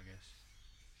it on there, I guess.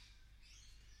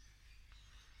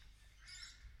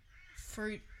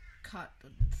 Fruit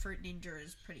Ninja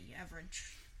is pretty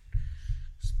average.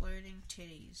 Exploding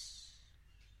titties.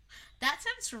 That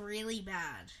sounds really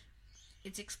bad.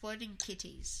 It's exploding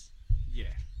kitties.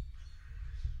 Yeah.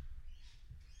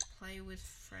 Play with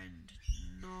friend.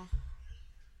 No.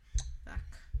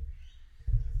 Back.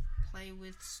 Play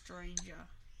with stranger.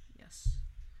 Yes.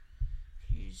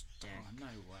 Use deck. Oh, no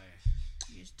way.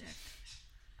 Use deck.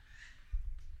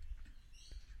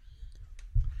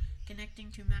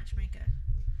 Connecting to matchmaker.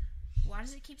 Why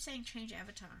does it keep saying change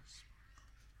avatars?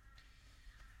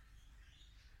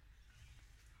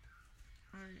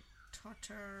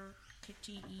 Totter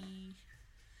Kitty E.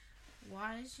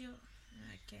 Why is your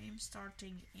game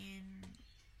starting in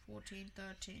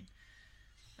 14:13?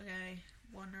 Okay,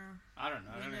 Wonder. I don't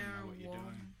know. I don't even know what you're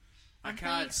doing. I I'm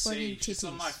playing can't see. Exploding She's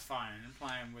on Titties. my phone. I'm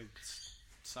playing with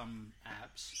some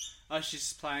apps. Oh,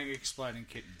 she's playing Exploding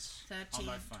Kittens 13, on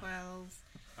my phone. 12,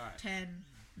 Alright. 10.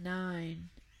 9,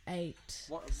 8.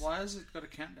 Why has it got a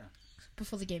countdown?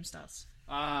 Before the game starts.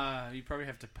 You probably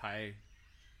have to pay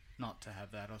not to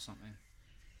have that or something.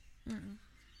 Mm-mm.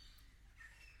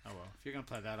 Oh well, if you're gonna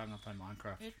play that, I'm gonna play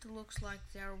Minecraft. It looks like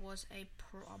there was a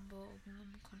problem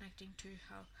connecting to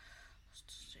how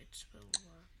it will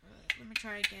work. Let me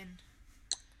try again.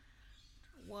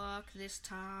 Work this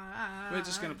time. We're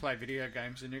just gonna play video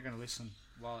games, and you're gonna listen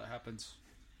while it happens.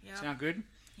 Yep. Sound good?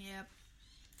 Yep.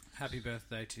 Happy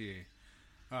birthday to you.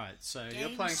 Alright, so you're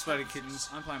Game playing Exploding starts. Kittens,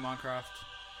 I'm playing Minecraft.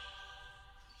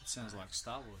 It sounds like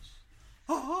Star Wars.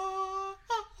 Yeah,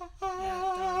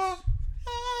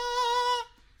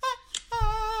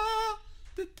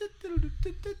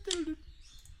 it does.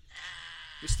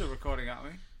 We're still recording, aren't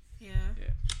we? Yeah.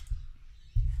 Yeah.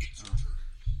 It's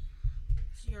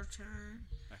your turn.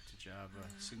 Back to Java.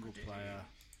 Single what do player.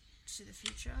 See the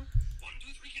future. 1,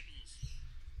 2, 3 kittens.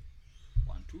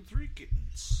 1, 2, 3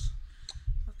 kittens.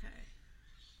 Okay.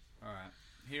 Alright.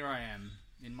 Here I am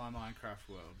in my Minecraft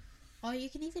world. Oh, you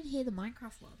can even hear the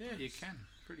Minecraft world. Yeah, you can.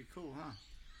 Pretty cool, huh?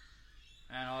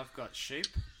 And I've got sheep.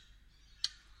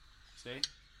 See?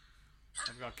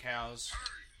 I've got cows.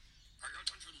 Hurry! Hurry your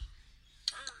attention!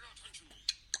 Hurry your attention!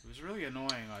 It was really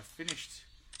annoying.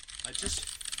 I just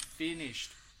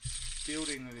finished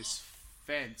building this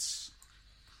fence.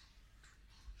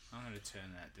 I'm going to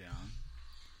turn that down.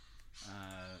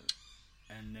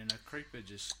 And then a creeper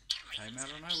just came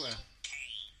out of nowhere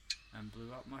and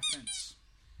blew up my fence.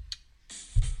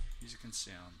 Music and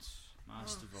sounds.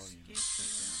 Master Oh, volume. skip Set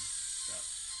here. down.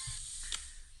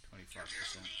 About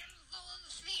 25%.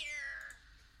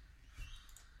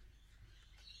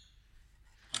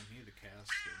 I can hear the cows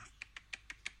still.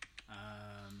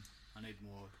 I need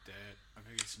more dirt. I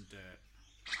gotta get some dirt.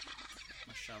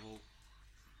 My shovel.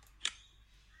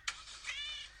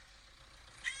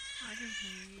 I can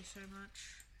hear you so much.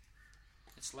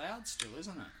 It's loud still,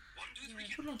 isn't it? 1, 2,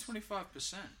 3 Put it on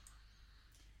 25%.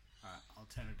 Alright, I'll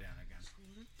turn it down again.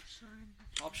 Sorry.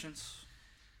 Options.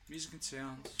 Music and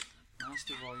sounds.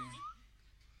 Master volume.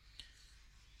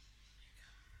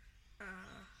 I'm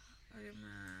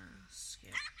gonna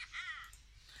skip.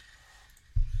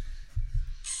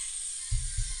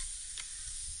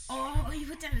 Oh, you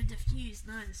put down a diffuse.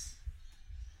 Nice.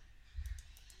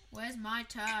 Where's my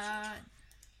turn?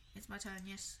 It's my turn,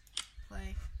 yes.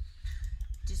 Play.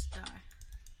 Just die.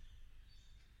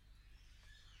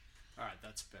 Alright,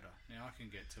 that's better. Now I can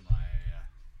get to my...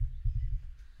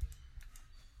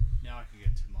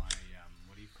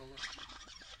 what do you call it?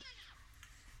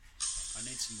 I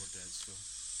need some more dead still.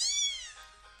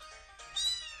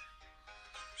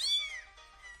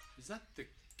 Is that the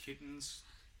kittens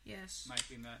Yes.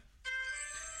 making that?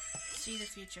 See the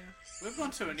future. We've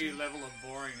gone to a new level of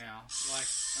boring now. Like,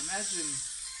 imagine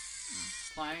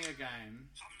playing a game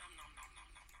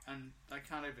and they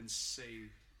can't even see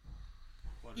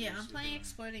what it is Yeah, I'm you're playing doing.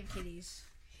 Exploding Kitties.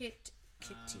 Hit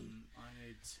kitty. I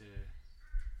need to...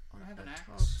 On I have the an axe.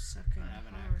 top, second, I don't have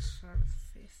an horse, axe. third,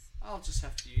 fifth. I'll just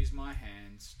have to use my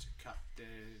hands to cut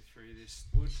through this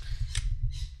wood.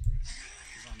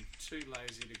 Because I'm too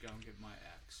lazy to go and get my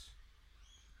axe.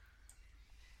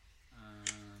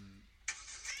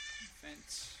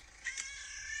 Fence.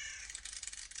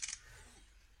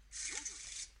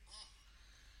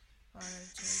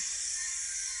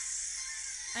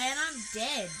 And I'm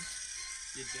dead.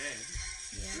 You're dead?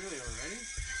 Yeah. Really already?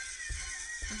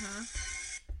 Uh-huh.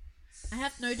 I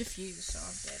have no diffuse, so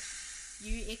I'm dead.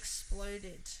 You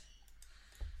exploded.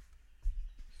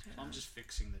 I'm just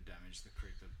fixing the damage the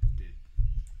creeper did.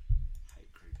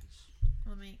 Hate creepers.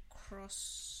 Let me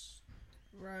cross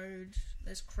road.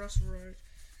 There's cross road.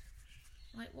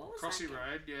 Wait, what was Crossy that?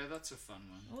 Road, yeah, that's a fun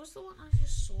one. What was the one I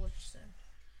just saw just then?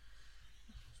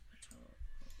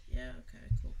 Yeah, okay,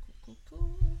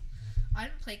 cool. I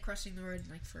haven't played Crossing the Road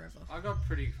in like forever. I got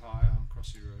pretty high on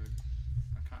Crossy Road.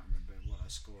 I can't remember what I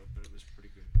scored, but it was pretty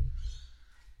good.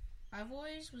 I've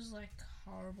always was like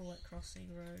horrible at Crossing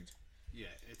Road.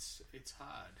 Yeah, it's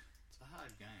hard. It's a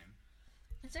hard game.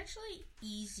 It's actually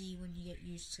easy when you get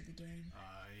used to the game.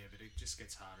 Yeah, but it just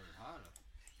gets harder and harder.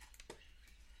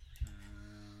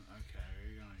 Okay,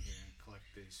 we're going here and collect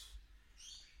this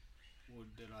wood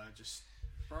that I just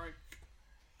broke.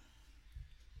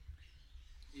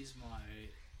 Is my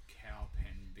cow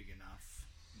pen big enough?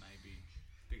 Maybe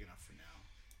big enough for now.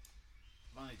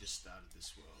 I've only just started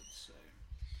this world, so...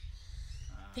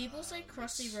 People say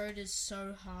Crossy Road is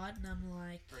so hard, and I'm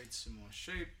like... Breed some more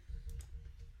sheep.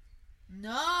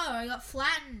 No, I got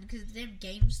flattened because the damn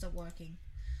game stopped working.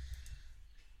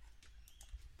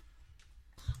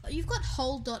 Oh, you've got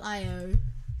Hole.io.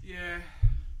 Yeah.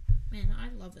 Man, I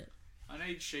love it. I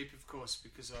need sheep, of course,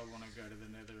 because I want to go to the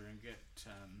nether and get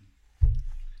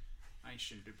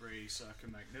ancient debris so I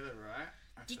can make netherite.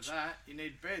 After that, you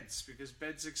need beds, because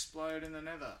beds explode in the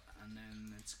nether, and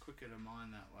then it's quicker to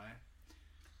mine that way.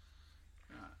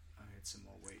 Right, I'll get some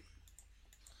more wheat.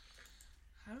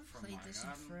 I haven't From played my this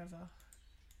garden. in forever.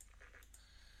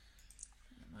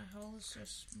 My hole is so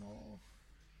small.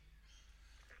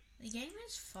 The game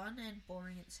is fun and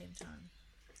boring at the same time.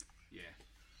 Yeah.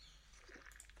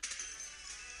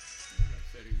 I've got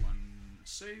 31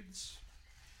 seeds.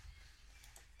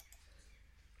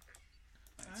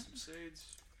 Plant some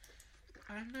seeds.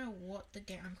 I don't know what the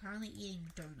game... I'm currently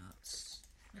eating donuts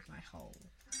with my hole.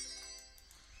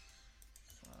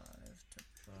 5 to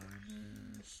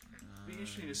bonus. It'll be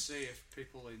interesting to see if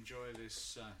people enjoy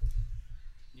this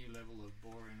new level of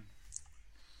boring,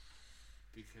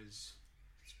 because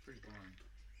it's pretty boring.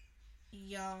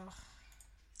 Yeah.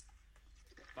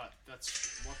 But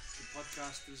that's what the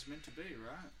podcast is meant to be,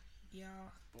 right? Yeah.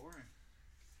 Boring.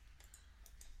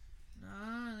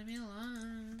 No, leave me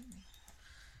alone.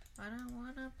 I don't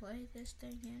want to play this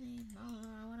thing anymore.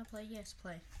 I want to play... Yes,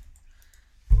 play.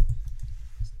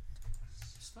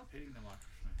 Stop hitting the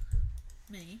microphone.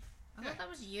 Me? I Yeah. thought that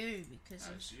was you because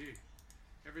That of... was you.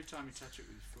 Every time you touch it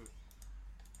with your foot.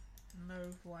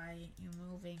 Move, why you're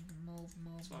moving, move.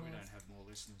 That's why we don't have more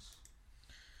listeners.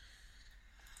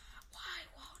 Why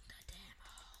won't the damn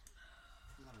hole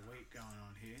move? A lot of wheat going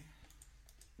on here.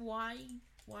 Why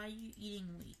are you eating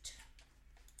wheat?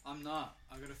 I'm not.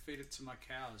 I gotta feed it to my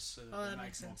cows so that Oh, they that make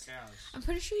makes more sense. cows. I'm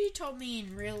pretty sure you told me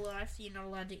in real life you're not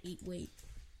allowed to eat wheat.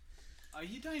 Oh,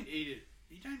 you don't eat it.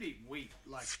 You don't eat wheat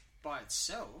like by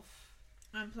itself.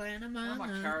 I'm playing How Among are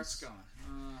my Us. carrots going?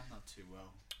 Not too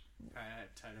well.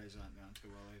 Potatoes aren't going too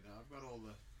well either. I've got all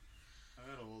the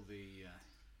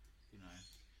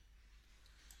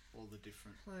all the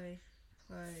different Play.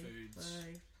 foods.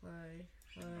 Play.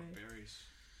 I've got berries.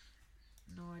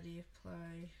 No idea.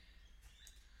 Play.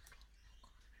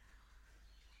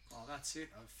 Oh, that's it.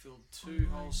 I've filled 2 Online.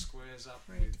 whole squares up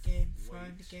Find with the game. wheat.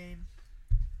 Find the game.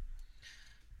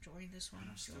 Join this one.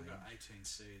 And I've still join. got 18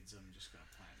 seeds. I'm just going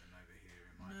to plant them over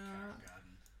here in my No. carrot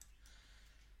garden.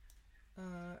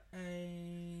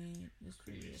 Let's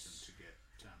do Could use this. them to get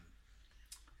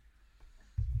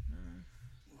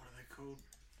called?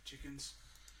 Chickens.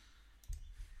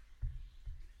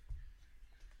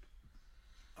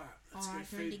 Alright, let's go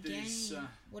feed these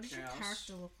what does your cows.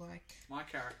 character look like? My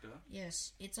character?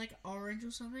 Yes, it's like orange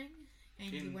or something,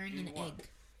 and you're wearing an egg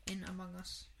in Among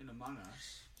Us. In Among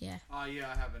Us? Yeah. Oh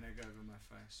yeah, I have an egg over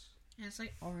my face. And it's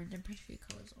like orange. I'm pretty sure your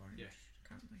colour's orange. Yeah.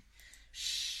 Currently.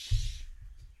 Shh.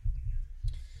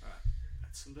 Alright,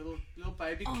 that's some little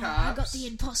baby calves. I got the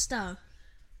imposter.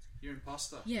 You're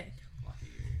imposter? Yeah. Lucky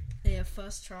you. Yeah,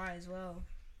 first try as well.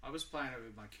 I was playing it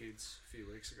with my kids a few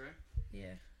weeks ago,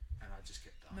 Yeah. and I just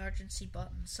kept dying. Emergency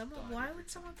button. Why every would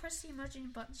someone press the emergency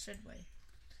button straight away?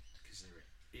 Because they're an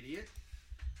idiot.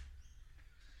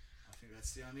 I think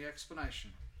that's the only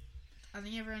explanation. I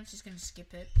think everyone's just going to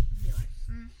skip it and be like,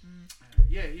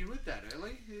 Yeah, you would that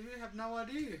early. You have no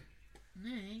idea. No,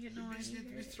 you got no idea.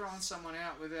 You'd be throwing someone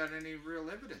out without any real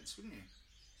evidence, wouldn't you?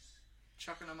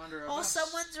 Chucking them under a Oh, bus.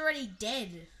 someone's already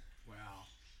dead. Wow.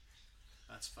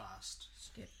 That's fast.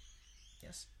 Skip.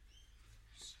 Yes.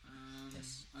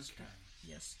 Yes. Okay. Skip.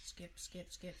 Yes. Skip.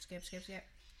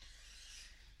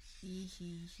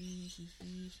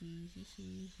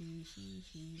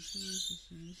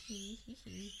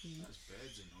 Those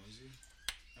birds are noisy.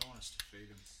 I want us to feed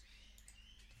them.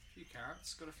 A few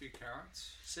carrots. Got a few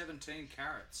carrots. 17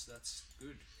 carrots. That's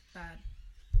good. Bad.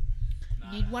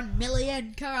 No, Need 1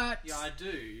 million carrots. Yeah, I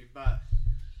do, but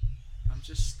I'm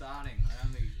just starting.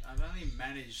 I've only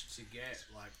managed to get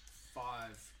like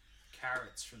 5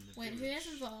 carrots from the Wait, village. who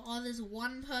hasn't voted? Oh, there's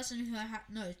one person who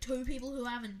no, 2 people who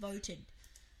haven't voted.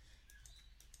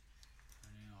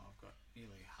 And now I've got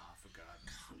nearly half a garden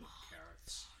full of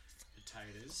carrots,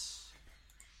 potatoes.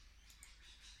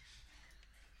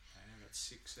 Okay, I've got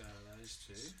 6 out of those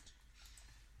 2.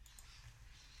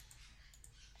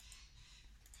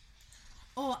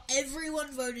 Oh,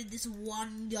 everyone voted this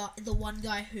one guy, the one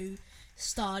guy who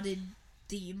started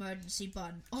the emergency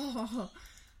button.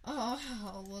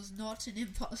 Was not an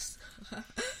imposter.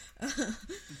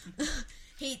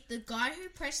 The guy who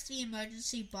pressed the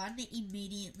emergency button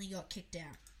immediately got kicked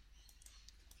out.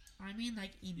 I mean,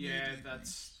 like, immediately. Yeah,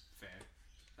 that's fair.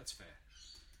 That's fair.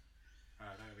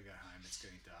 Alright, I gotta go home. It's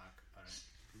getting dark. I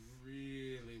don't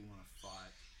really want to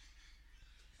fight.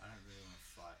 I don't really want to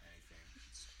fight anything.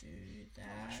 Let's do Well,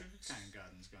 that. my sugarcane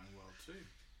garden's going well too.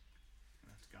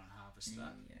 I have to go and harvest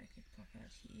that. Yeah, I could pop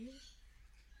out here.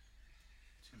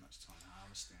 Too much time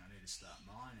harvesting. I need to start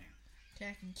mining. Okay,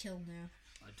 I can kill now.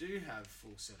 I do have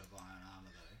full set of iron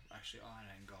armor though. Actually, iron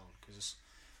and gold because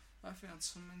I found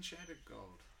some enchanted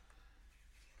gold.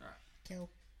 Alright, Kill.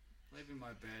 leaving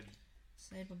my bed.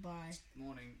 Say bye-bye.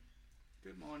 Morning.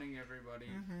 Good morning, everybody.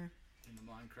 In the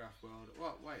Minecraft world.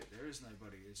 Well, wait, there is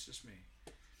nobody. It's just me.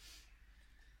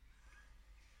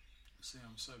 See,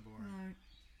 I'm so boring. No.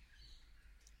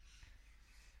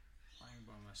 Playing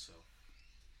by myself.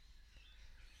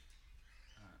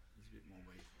 Alright, there's a bit more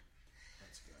wheat.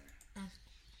 Let's go.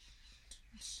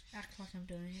 Act like I'm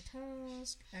doing a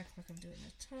task. Act like I'm doing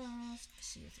a task.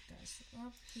 See if the guys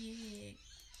up here.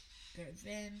 Go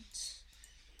vent.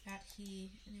 Out here.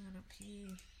 Anyone up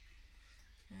here?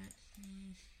 Out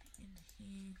here. In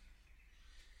here.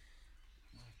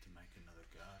 I'll have to make another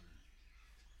garden.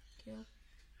 Kill.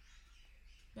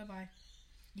 Bye bye.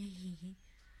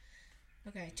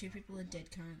 Okay, 2 people are dead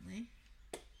currently.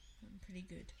 Pretty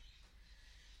good.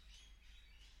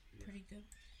 Yeah. Pretty good.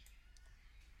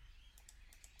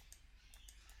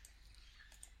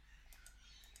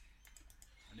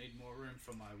 I need more room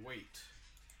for my wheat.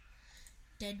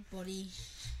 Dead body.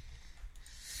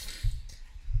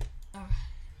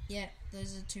 Yeah,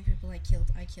 those are 2 people I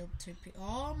killed. I killed 2 people.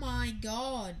 Oh my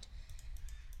god!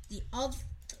 The other.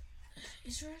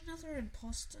 Is there another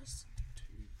imposter? 2,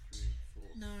 3, 4,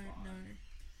 No, 5. no.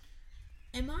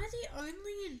 Am I the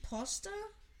only imposter?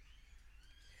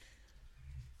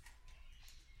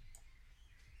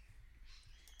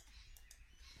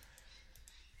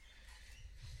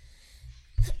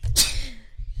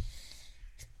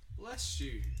 Bless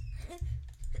you.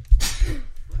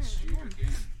 Bless you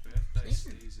again. Birthday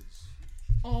sneezes.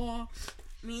 Oh,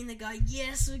 me and the guy,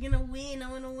 yes, we're gonna win. I'm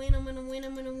gonna win. I'm gonna win.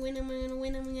 I'm gonna win. I'm gonna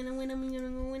win. I'm gonna win. I'm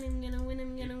gonna win. I'm gonna win.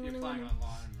 I'm gonna win. You're playing online,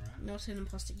 right? Not an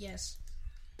imposter, yes.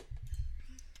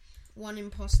 1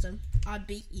 imposter. I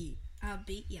beat you. I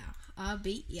beat ya. I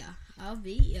beat ya. I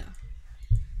beat ya.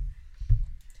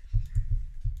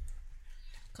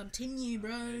 Continue,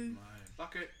 bro. Need my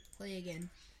bucket. Play again.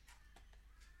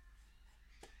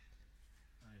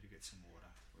 I need to get some water.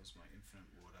 Where's my infinite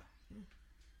water? Here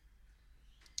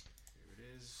it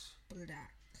is.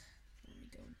 Black. Let me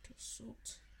go into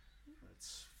salt.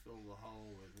 Let's fill the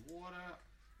hole with water.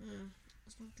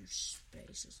 Let's not do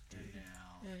space. Let's do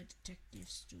Now, detective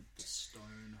suit. the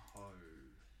Stone Hoe.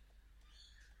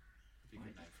 Be a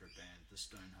good name for a band. The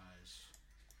Stone Hoes.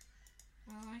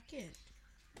 I like it.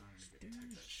 I'm going to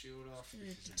take that shield off. The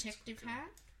because then it's detective quicker.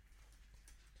 hat.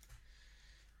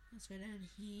 Let's go down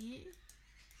here.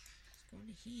 Let's go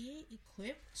into here.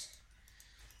 Equipped.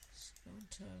 Let's go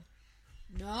into...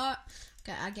 No!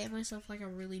 Okay, I gave myself like a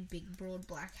really big, broad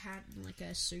black hat and like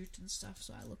a suit and stuff,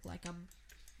 so I look like I'm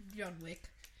John Wick.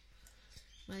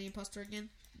 Am I the imposter again?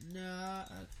 No.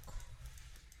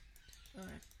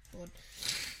 Alright, bored.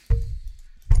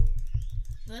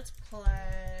 Let's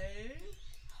play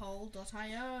Hole.io.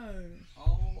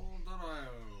 Hole.io.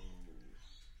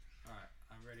 Alright,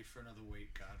 I'm ready for another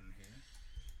week garden here.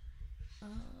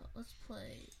 Let's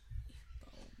play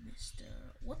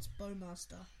Bowmaster. What's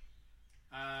Bowmaster?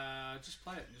 Just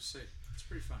play it and you'll see. It's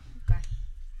pretty fun. Okay.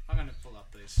 I'm going to pull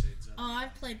up these seeds.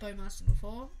 I've played Bowmaster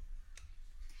before.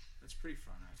 It's pretty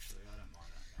fun actually. I don't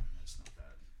mind that game. It's not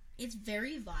bad. It's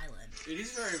very violent. It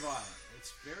is very violent.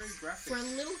 It's very graphic. For a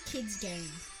little kid's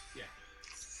game. Yeah.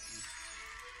 You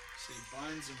see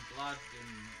bones and blood and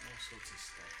all sorts of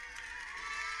stuff.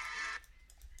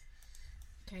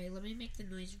 Okay, let me make the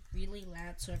noise really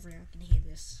loud so everyone can hear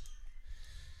this.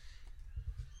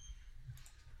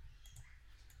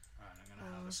 Alright, I'm going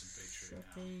to harvest some beetroot now.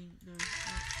 Shopping. No.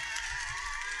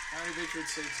 How many beetroot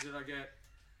seeds did I get?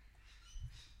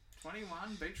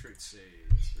 21 beetroot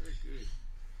seeds. Very good.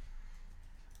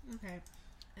 Okay.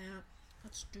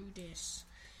 Let's do this.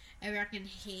 Everyone can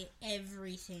hear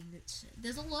everything.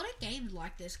 There's a lot of games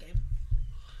like this game.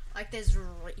 Like there's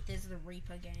the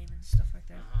Reaper game and stuff like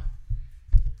that.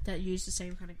 That use the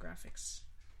same kind of graphics.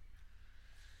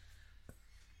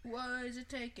 Why is it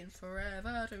taking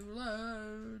forever to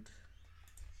load?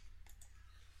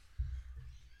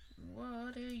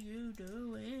 What are you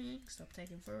doing? Stop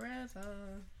taking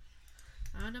forever.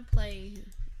 I'm gonna play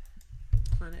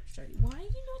Planet Strategy. Why are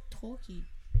you not talking?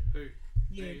 Who?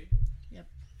 You. Me? Yep.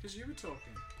 Because you were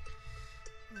talking.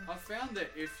 I found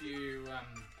that if you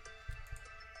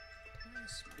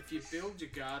build your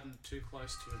garden too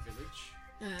close to a village,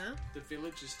 the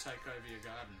villagers take over your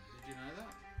garden. Did you know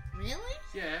that? Really?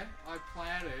 Yeah, I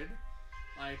planted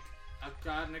like a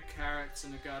garden of carrots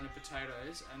and a garden of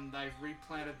potatoes, and they've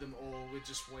replanted them all with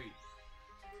just wheat.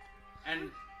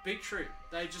 And beetroot,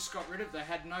 they just got rid of. They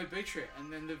had no beetroot,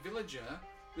 and then the villager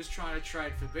was trying to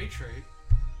trade for beetroot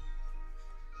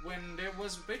when there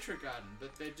was a beetroot garden,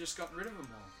 but they'd just gotten rid of them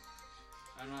all.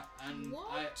 And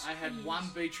I had one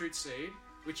beetroot seed,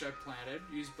 which I planted,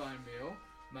 used bone meal,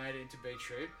 made it into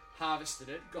beetroot, harvested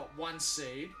it, got one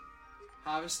seed,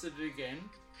 harvested it again,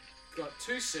 got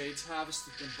two seeds,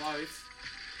 harvested them both,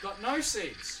 got no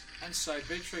seeds, and so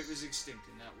beetroot was extinct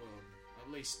in that world,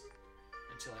 at least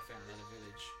until I found another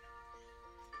village.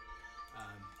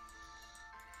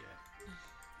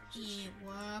 It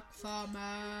worked for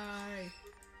me.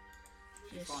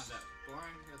 If you find that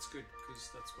boring, that's good,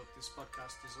 because that's what this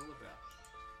podcast is all about.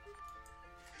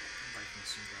 I'm breaking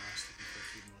some grass, looking for a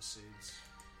few more seeds.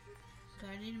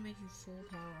 Okay, I need to make you full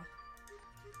power.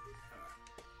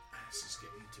 Alright, this is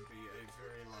getting to be a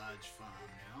very large farm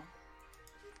now.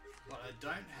 What I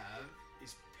don't have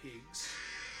is pigs.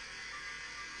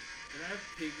 I don't have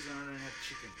pigs and I don't have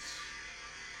chickens.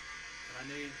 But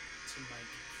I need to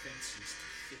make fences to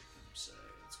fit them, so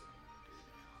that's what I'm going to do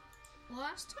now.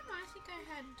 Last time I think I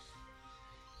had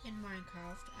in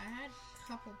Minecraft, I had a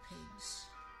couple pigs.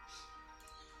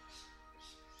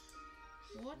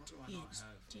 What do I not is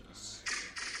have? this?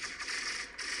 Okay.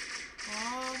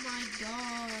 Oh my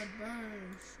god, bro.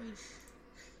 Sheesh.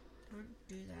 Don't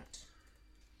do that.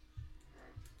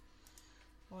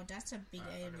 Oh, that's a big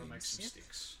Alright, I'm alien going to make some ship.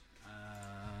 sticks.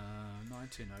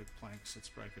 19 oak planks, let's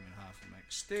break them in half and make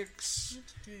sticks.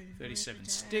 37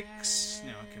 sticks,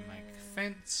 now I can make a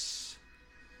fence.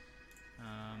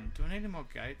 Do I need any more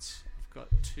gates? I've got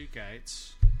 2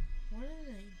 gates. What do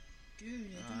they do?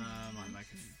 They don't I might do make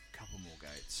a couple more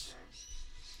gates.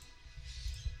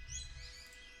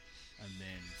 And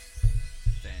then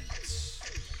fence.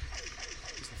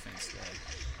 There's the fence there.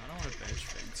 I don't want a beige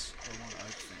fence, I want an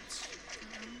oak fence.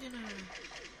 I'm gonna...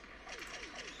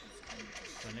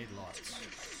 I need lights.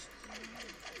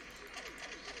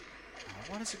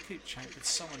 Why does it keep changing? It's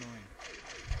so annoying.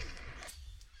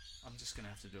 I'm just going to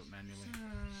have to do it manually.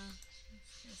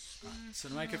 So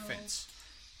to make a fence,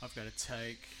 I've got to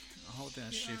take, hold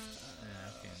down shift,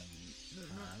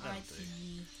 that'll do.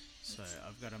 So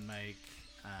I've got to make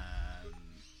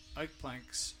oak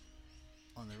planks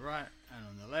on the right and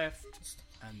on the left,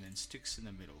 and then sticks in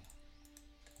the middle.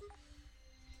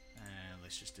 And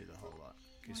let's just do the whole lot.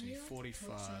 Gives me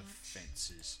 45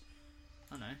 fences.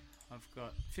 I know. I've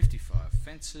got 55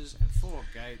 fences and 4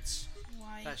 gates.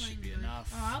 Why are you That playing should be Minecraft?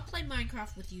 enough. Oh, I'll play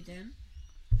Minecraft with you then.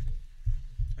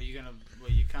 Are you gonna?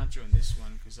 Well, you can't join this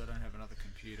one because I don't have another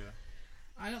computer.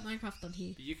 I got Minecraft on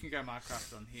here. But you can go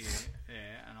Minecraft on here,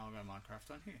 and I'll go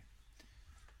Minecraft on here,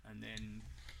 and then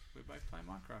we both play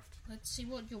Minecraft. Let's see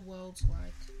what your world's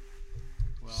like.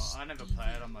 Well, I never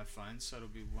play it on my phone, so it'll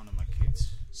be one of my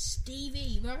kids.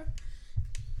 Stevie, bro.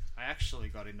 I actually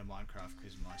got into Minecraft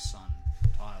because my son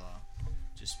Tyler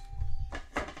just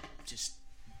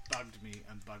bugged me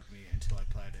until I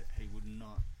played it. He would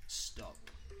not stop.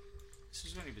 This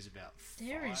was when he was about 5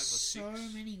 There or is 6. so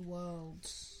many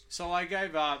worlds. So I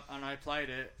gave up and I played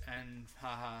it, and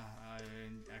I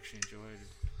actually enjoyed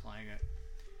playing it.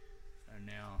 And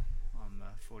now I'm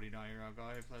a 49-year-old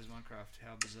guy who plays Minecraft.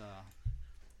 How bizarre!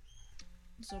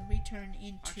 Zombie turn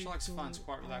into. Actually, it's fun. It's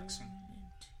quite relaxing,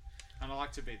 gold. and I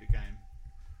like to beat the game.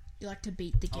 You like to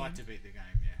beat the game. I like to beat the game.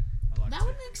 Yeah, I like That to.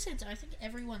 would make sense. I think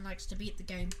everyone likes to beat the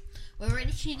game. We're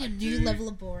reaching I a new do. level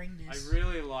of boringness. I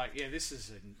really like. Yeah, this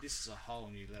is a whole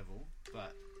new level,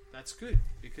 but that's good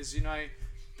because the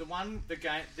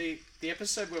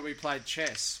episode where we played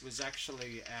chess was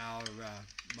actually our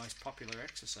most popular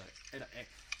episode.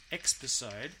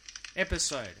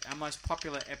 Our most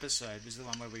popular episode was the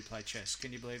one where we played chess.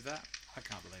 Can you believe that? I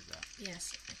can't believe that.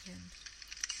 Yes, I can.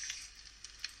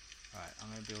 Alright,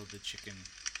 I'm going to build the chicken.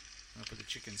 I'm going to put the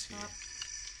chickens here. Up.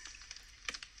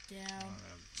 Down.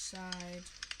 Side.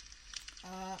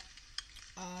 Up.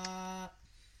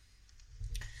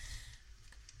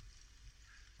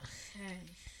 Okay.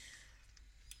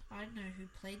 I don't know who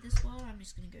played this world. I'm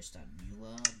just going to go start a new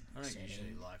world. I don't Setting.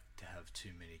 usually like to have too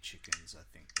many chickens. I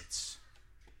think it's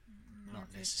not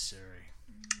necessary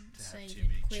to have Save too and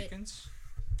many quit. chickens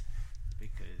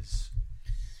because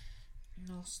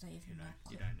No, save You know,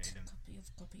 and you quit. don't need 'em.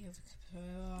 Copy of.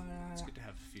 it's good to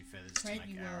have a few feathers Create to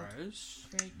make new world. arrows.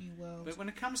 Create new world. But when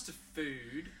it comes to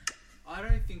food, I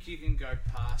don't think you can go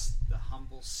past the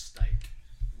humble steak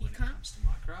when You it can't? comes to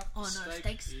Minecraft. Oh The no,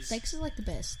 steak is Steaks are like the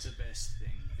best. the best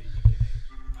thing that you can eat.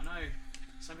 I know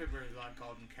some people really like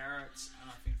golden carrots, and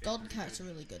I think they're Golden pretty carrots good.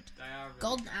 are really good. They are really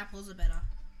Golden good. apples are better.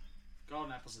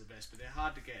 Golden apples are the best, but they're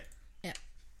hard to get. Yeah.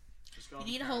 Just You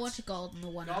golden need a whole carrots. bunch of gold and the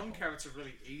one Golden apple. carrots are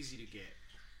really easy to get.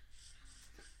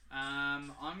 I'm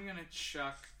gonna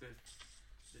chuck the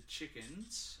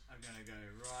chickens. are gonna go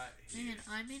right here. Man,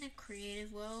 I'm in a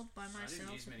creative world by I myself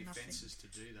didn't use with many nothing. fences to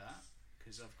do that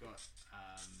because I've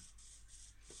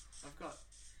got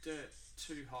dirt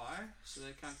too high, so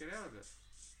they can't get out of it.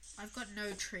 I've got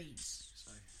no trees.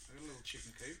 So I've got a little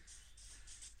chicken coop.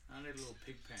 I need a little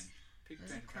pig pen. Pig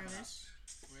There's a pen coming up. crevice.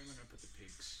 Where am I gonna put the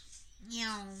pigs?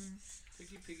 Meow.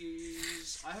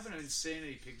 Piggies. I haven't even seen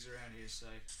any pigs around here, so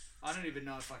I don't even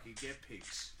know if I could get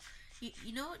pigs.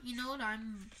 You know what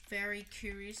I'm very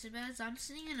curious about is I'm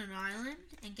sitting in an island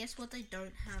and guess what they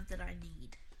don't have that I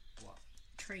need? What?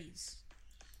 Trees.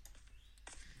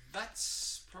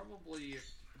 That's probably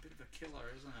a bit of a killer,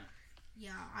 isn't it?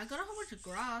 Yeah, I got a whole bunch of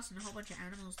grass and a whole bunch of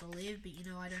animals to live, but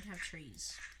I don't have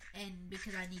trees. And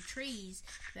because I need trees,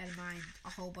 bear in mind a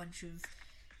whole bunch of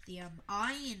the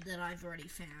iron that I've already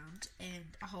found and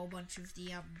a whole bunch of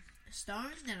the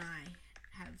stone that I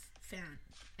have found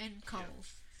and coal.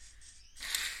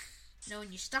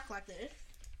 When you're stuck like this,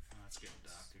 Oh, it's getting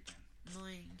dark again.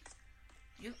 annoying.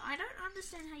 I don't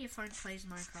understand how your phone plays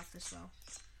Minecraft this well.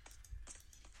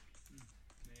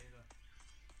 Neither.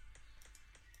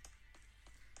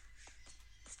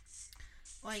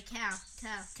 Oi, cow. Do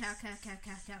you know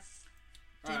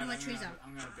Alright, where trees are?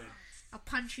 I'm going to bed. I'll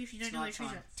punch you if you don't It's know where night trees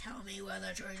time. are. Tell me where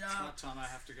the trees It's are. night time, I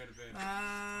have to go to bed. Can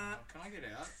I get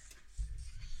out?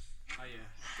 Oh yeah,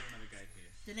 I've got another gate here.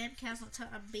 The damn cow's not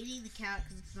I'm beating the cow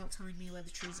because it's not telling me where the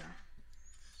trees are.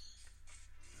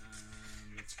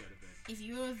 Let's go to bed. If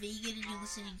you're a vegan and you're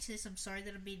listening to this, I'm sorry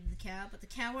that I'm beating the cow, but the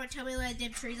cow won't tell me where the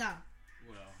damn trees are.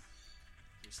 Well,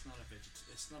 it's not a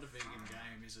vegan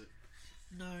game, is it?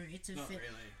 No, it's a Not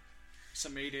really. It's a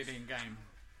meat eating game.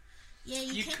 Yeah,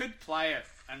 You can. could play it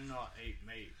and not eat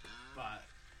meat, but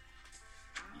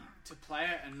to play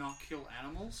it and not kill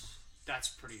animals, that's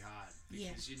pretty hard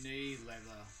because you need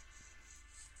leather.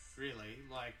 Really,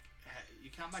 like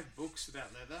you can't make books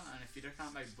without leather, and if you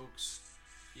can't make books,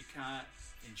 you can't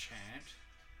enchant,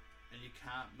 and you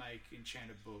can't make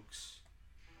enchanted books.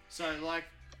 So, like,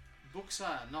 books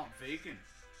are not vegan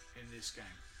in this game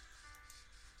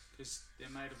because they're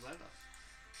made of leather.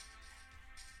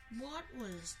 What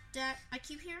was that? I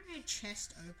keep hearing a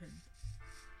chest open.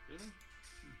 Really?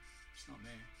 It's not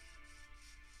me.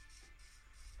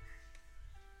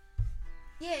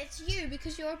 Yeah, it's you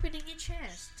because you're opening your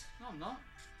chest. No, I'm not.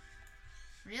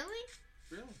 Really?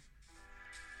 Really?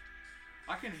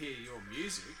 I can hear your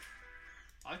music.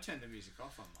 I turned the music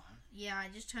off on mine. Yeah, I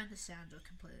just turned the sound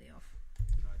completely off.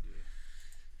 Good idea.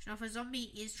 So if a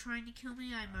zombie is trying to kill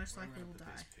me, I most Where am likely I will gonna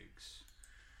put die. these pigs?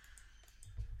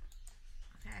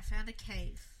 Okay, I found a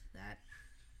cave.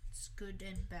 That's good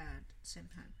and bad at the same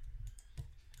time.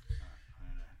 I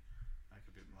don't know. Make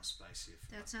a bit more space here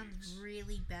for That my sounds pigs.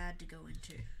 really bad to go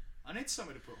into. I need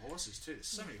somewhere to put horses too. There's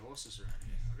so many horses around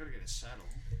here. I've got to get a saddle.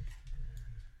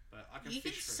 But I can You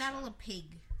can fish for saddle a a saddle. pig.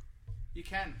 You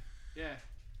can, yeah.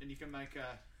 And you can make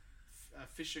a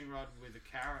fishing rod with a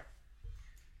carrot.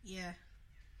 Yeah.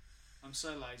 I'm so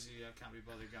lazy I can't be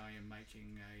bothered going and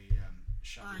making a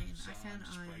shovel. Iron. So I found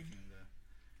iron.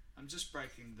 I'm just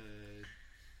breaking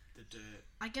the dirt.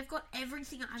 Like I've got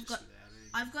everything. Just without it.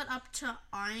 I've got up to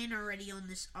iron already on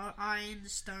this. Iron,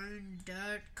 stone,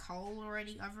 dirt, coal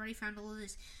already. I've already found all of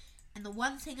this. And the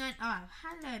one thing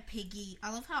hello piggy.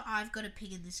 I love how I've got a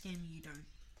pig in this game and you don't.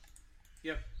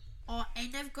 Yep. Oh,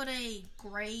 and I've got a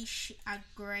grey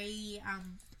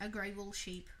wool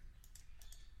sheep.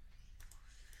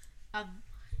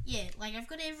 Yeah, like I've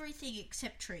got everything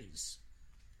except trees.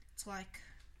 It's like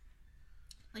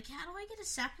how do I get a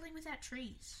sapling without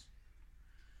trees?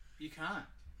 You can't.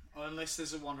 Or unless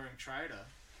there's a wandering trader.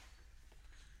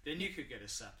 Then you could get a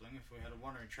sapling if we had a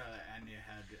wandering trader and you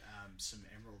had some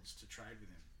emeralds to trade with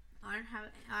him.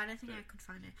 I don't think I could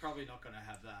find it. Probably not going to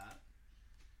have that.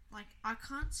 Like I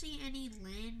can't see any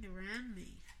land around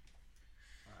me.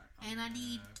 Right, And I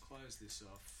need- close this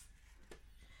off.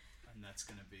 And that's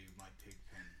going to be my pig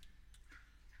pen.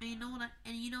 And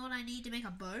you know what I need to make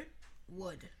a boat?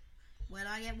 Wood. Where do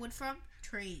I get wood from?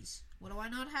 Trees. What do I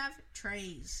not have?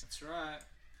 Trees. That's right.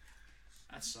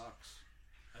 That sucks.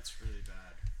 That's really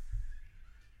bad.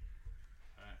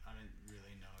 I don't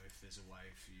really know if there's a way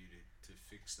for you to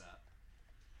fix that.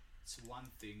 It's one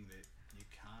thing that you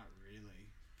can't really...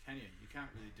 Can you? You can't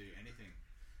really do anything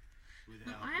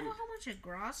without I have a wood. whole bunch of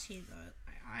grass here though.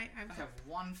 I have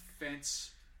one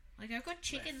fence. Like I've got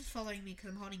chickens following me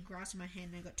because I'm holding grass in my hand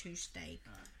and I've got 2 steak.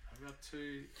 I've got 2.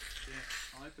 Yeah,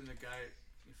 I'll open the gate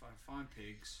if I find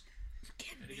pigs.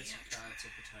 Got to get some carrots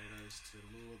or potatoes to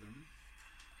lure them.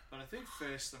 But I think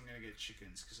first I'm going to get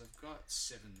chickens because I've got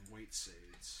 7 wheat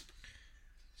seeds.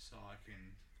 So I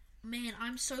can Man,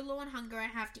 I'm so low on hunger I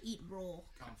have to eat raw.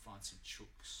 go and find some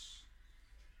chooks.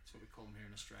 That's what we call them here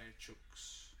in Australia,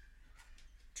 chooks.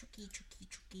 Chooky. Chooky.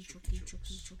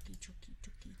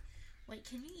 Wait,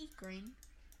 can you eat green?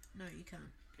 No, you can't.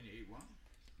 Can you eat what?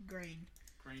 Green.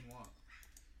 Green what?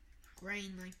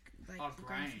 Grain, like Oh, the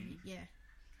grain? Yeah.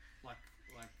 Like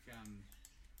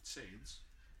seeds?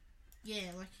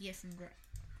 Yeah, like you get from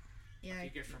yeah, Like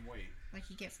you get from wheat. like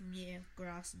you get from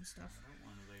grass and stuff. I don't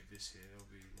want to leave this here. There'll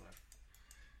be like,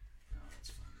 no,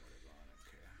 that's fine. Whatever. I don't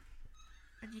care.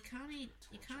 And you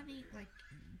can't eat like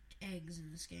eggs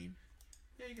in this game.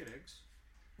 Yeah, you get eggs.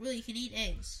 Well, you can eat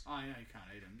eggs. Oh, no, you can't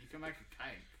eat them. You can make a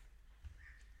cake.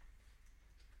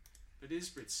 It is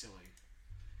a bit silly.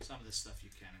 Some of the stuff you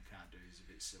can and can't do is a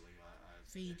bit silly. I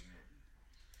Feed. admit.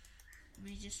 Let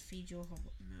me just feed your whole.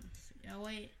 No. Oh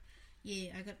wait.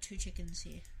 Yeah, I got 2 chickens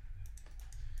here.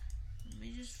 Let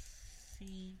me just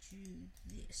feed you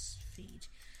this. Feed.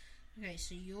 Okay,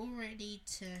 so you're ready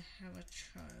to have a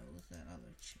child with that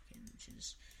other chicken, which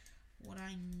is what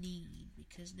I need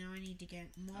because now I need to get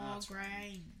more that's grain.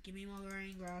 fine. Give me more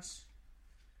grain, grass.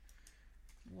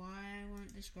 Why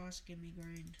won't this grass give me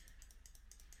grain?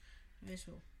 This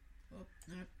will. Oh,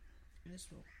 nope. This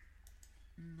will.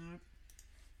 Nope.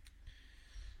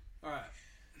 Alright.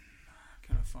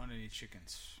 Can I find any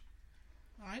chickens?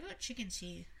 I got chickens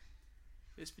here.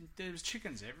 There was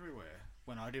chickens everywhere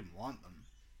when I didn't want them.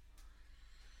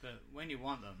 But when you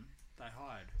want them, they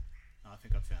hide. I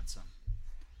think I found some.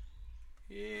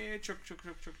 Yeah, chook.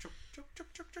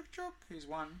 Here's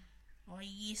one. Oh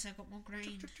yes, I got more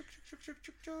grain. Chook.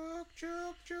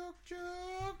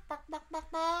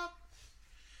 Buck.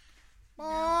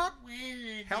 Now, where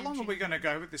did How them long are we chickens- going to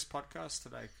go with this podcast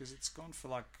today? Because it's gone for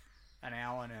like an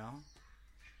hour now.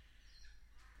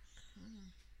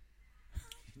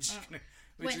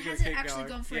 Wait, has it actually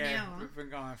gone for an hour? We've been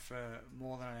going for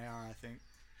more than an hour, I think.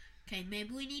 Okay,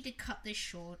 maybe we need to cut this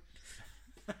short.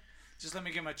 Just let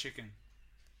me get my chicken.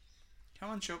 Come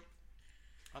on, Chook.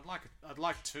 I'd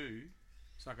like 2,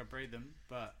 so I could breed them,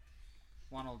 but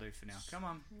 1 will do for now. Come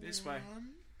on, this way. One.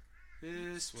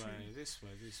 This way.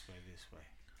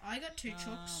 I got 2 chooks,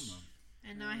 Come on.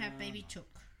 and now I have baby chook.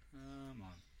 Come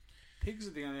on. Pigs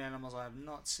are the only animals I have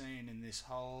not seen in this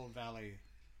whole valley.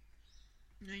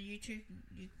 No, you two,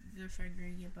 you go for a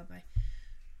green. Yeah, bye bye.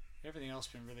 Everything else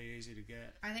been really easy to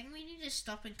get. I think we need to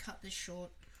stop and cut this short.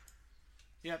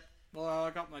 Yep. Well, I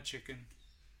got my chicken.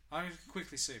 I'm going to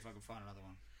quickly see if I can find another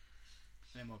one.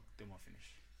 Then we'll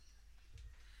finish.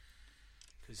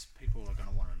 Because people are going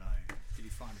to want to know. Did he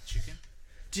find a chicken?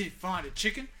 Did he find a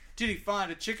chicken? Did he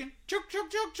find a chicken? Chuk, chuk,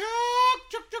 chuk, chuk!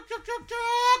 Chuk, chuk, chuk, chuk,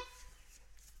 chuk!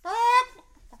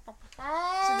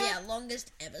 This will be our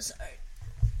longest episode.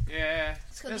 Yeah.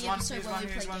 It's got There's the one. episode Here's where one.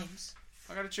 we Here's play one. games.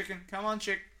 I got a chicken. Come on,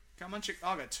 chick. Come on, chick. Oh,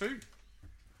 I got two.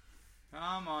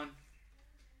 Come on.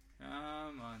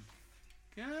 Come on.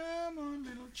 Come on,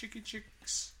 little chicky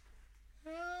chicks.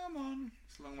 Come on.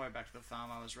 It's a long way back to the farm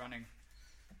I was running.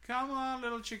 Come on,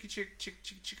 little chicky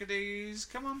chickadees.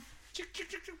 Come on. Chick, chick,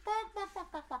 chick, chick. Bark, bark,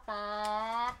 bark, bark, bark,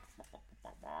 bark. Bark,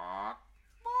 bark, bark.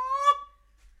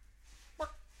 Bark.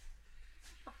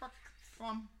 Come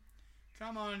on.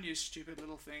 Come on, you stupid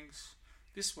little things.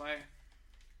 This way.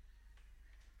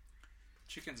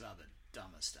 Chickens are the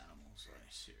dumbest animals, though.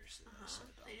 Seriously, they're so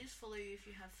dumb. They just follow you if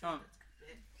you have food Come on. that's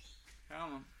good.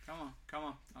 Come on, come on, come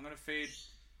on. I'm going to feed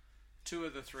 2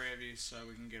 of the 3 of you so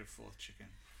we can get a 4th chicken.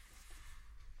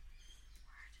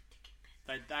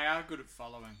 They are good at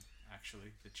following,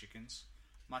 actually, the chickens.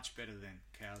 Much better than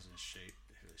cows and sheep,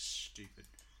 who are stupid.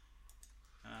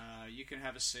 You can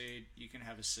have a seed, you can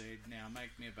have a seed. Now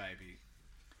make me a baby.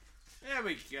 There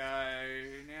we go.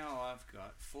 Now I've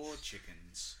got 4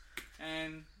 chickens.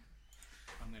 And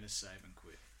I'm going to save and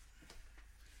quit.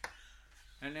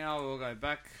 And now we'll go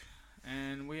back.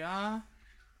 And we've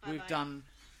done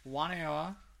 1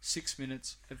 hour, 6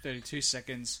 minutes, and 32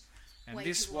 seconds. And Way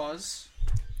this too long. was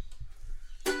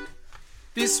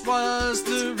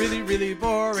the really, really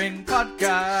boring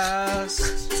podcast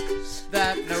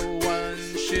that no one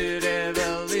should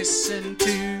ever listen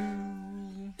to.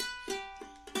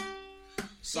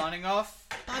 Signing off.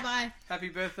 Bye-bye. Happy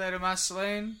birthday to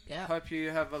Marceline. Yeah. Hope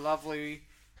you have a lovely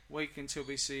week until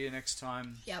we see you next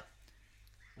time. Yep.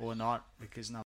 Or not, because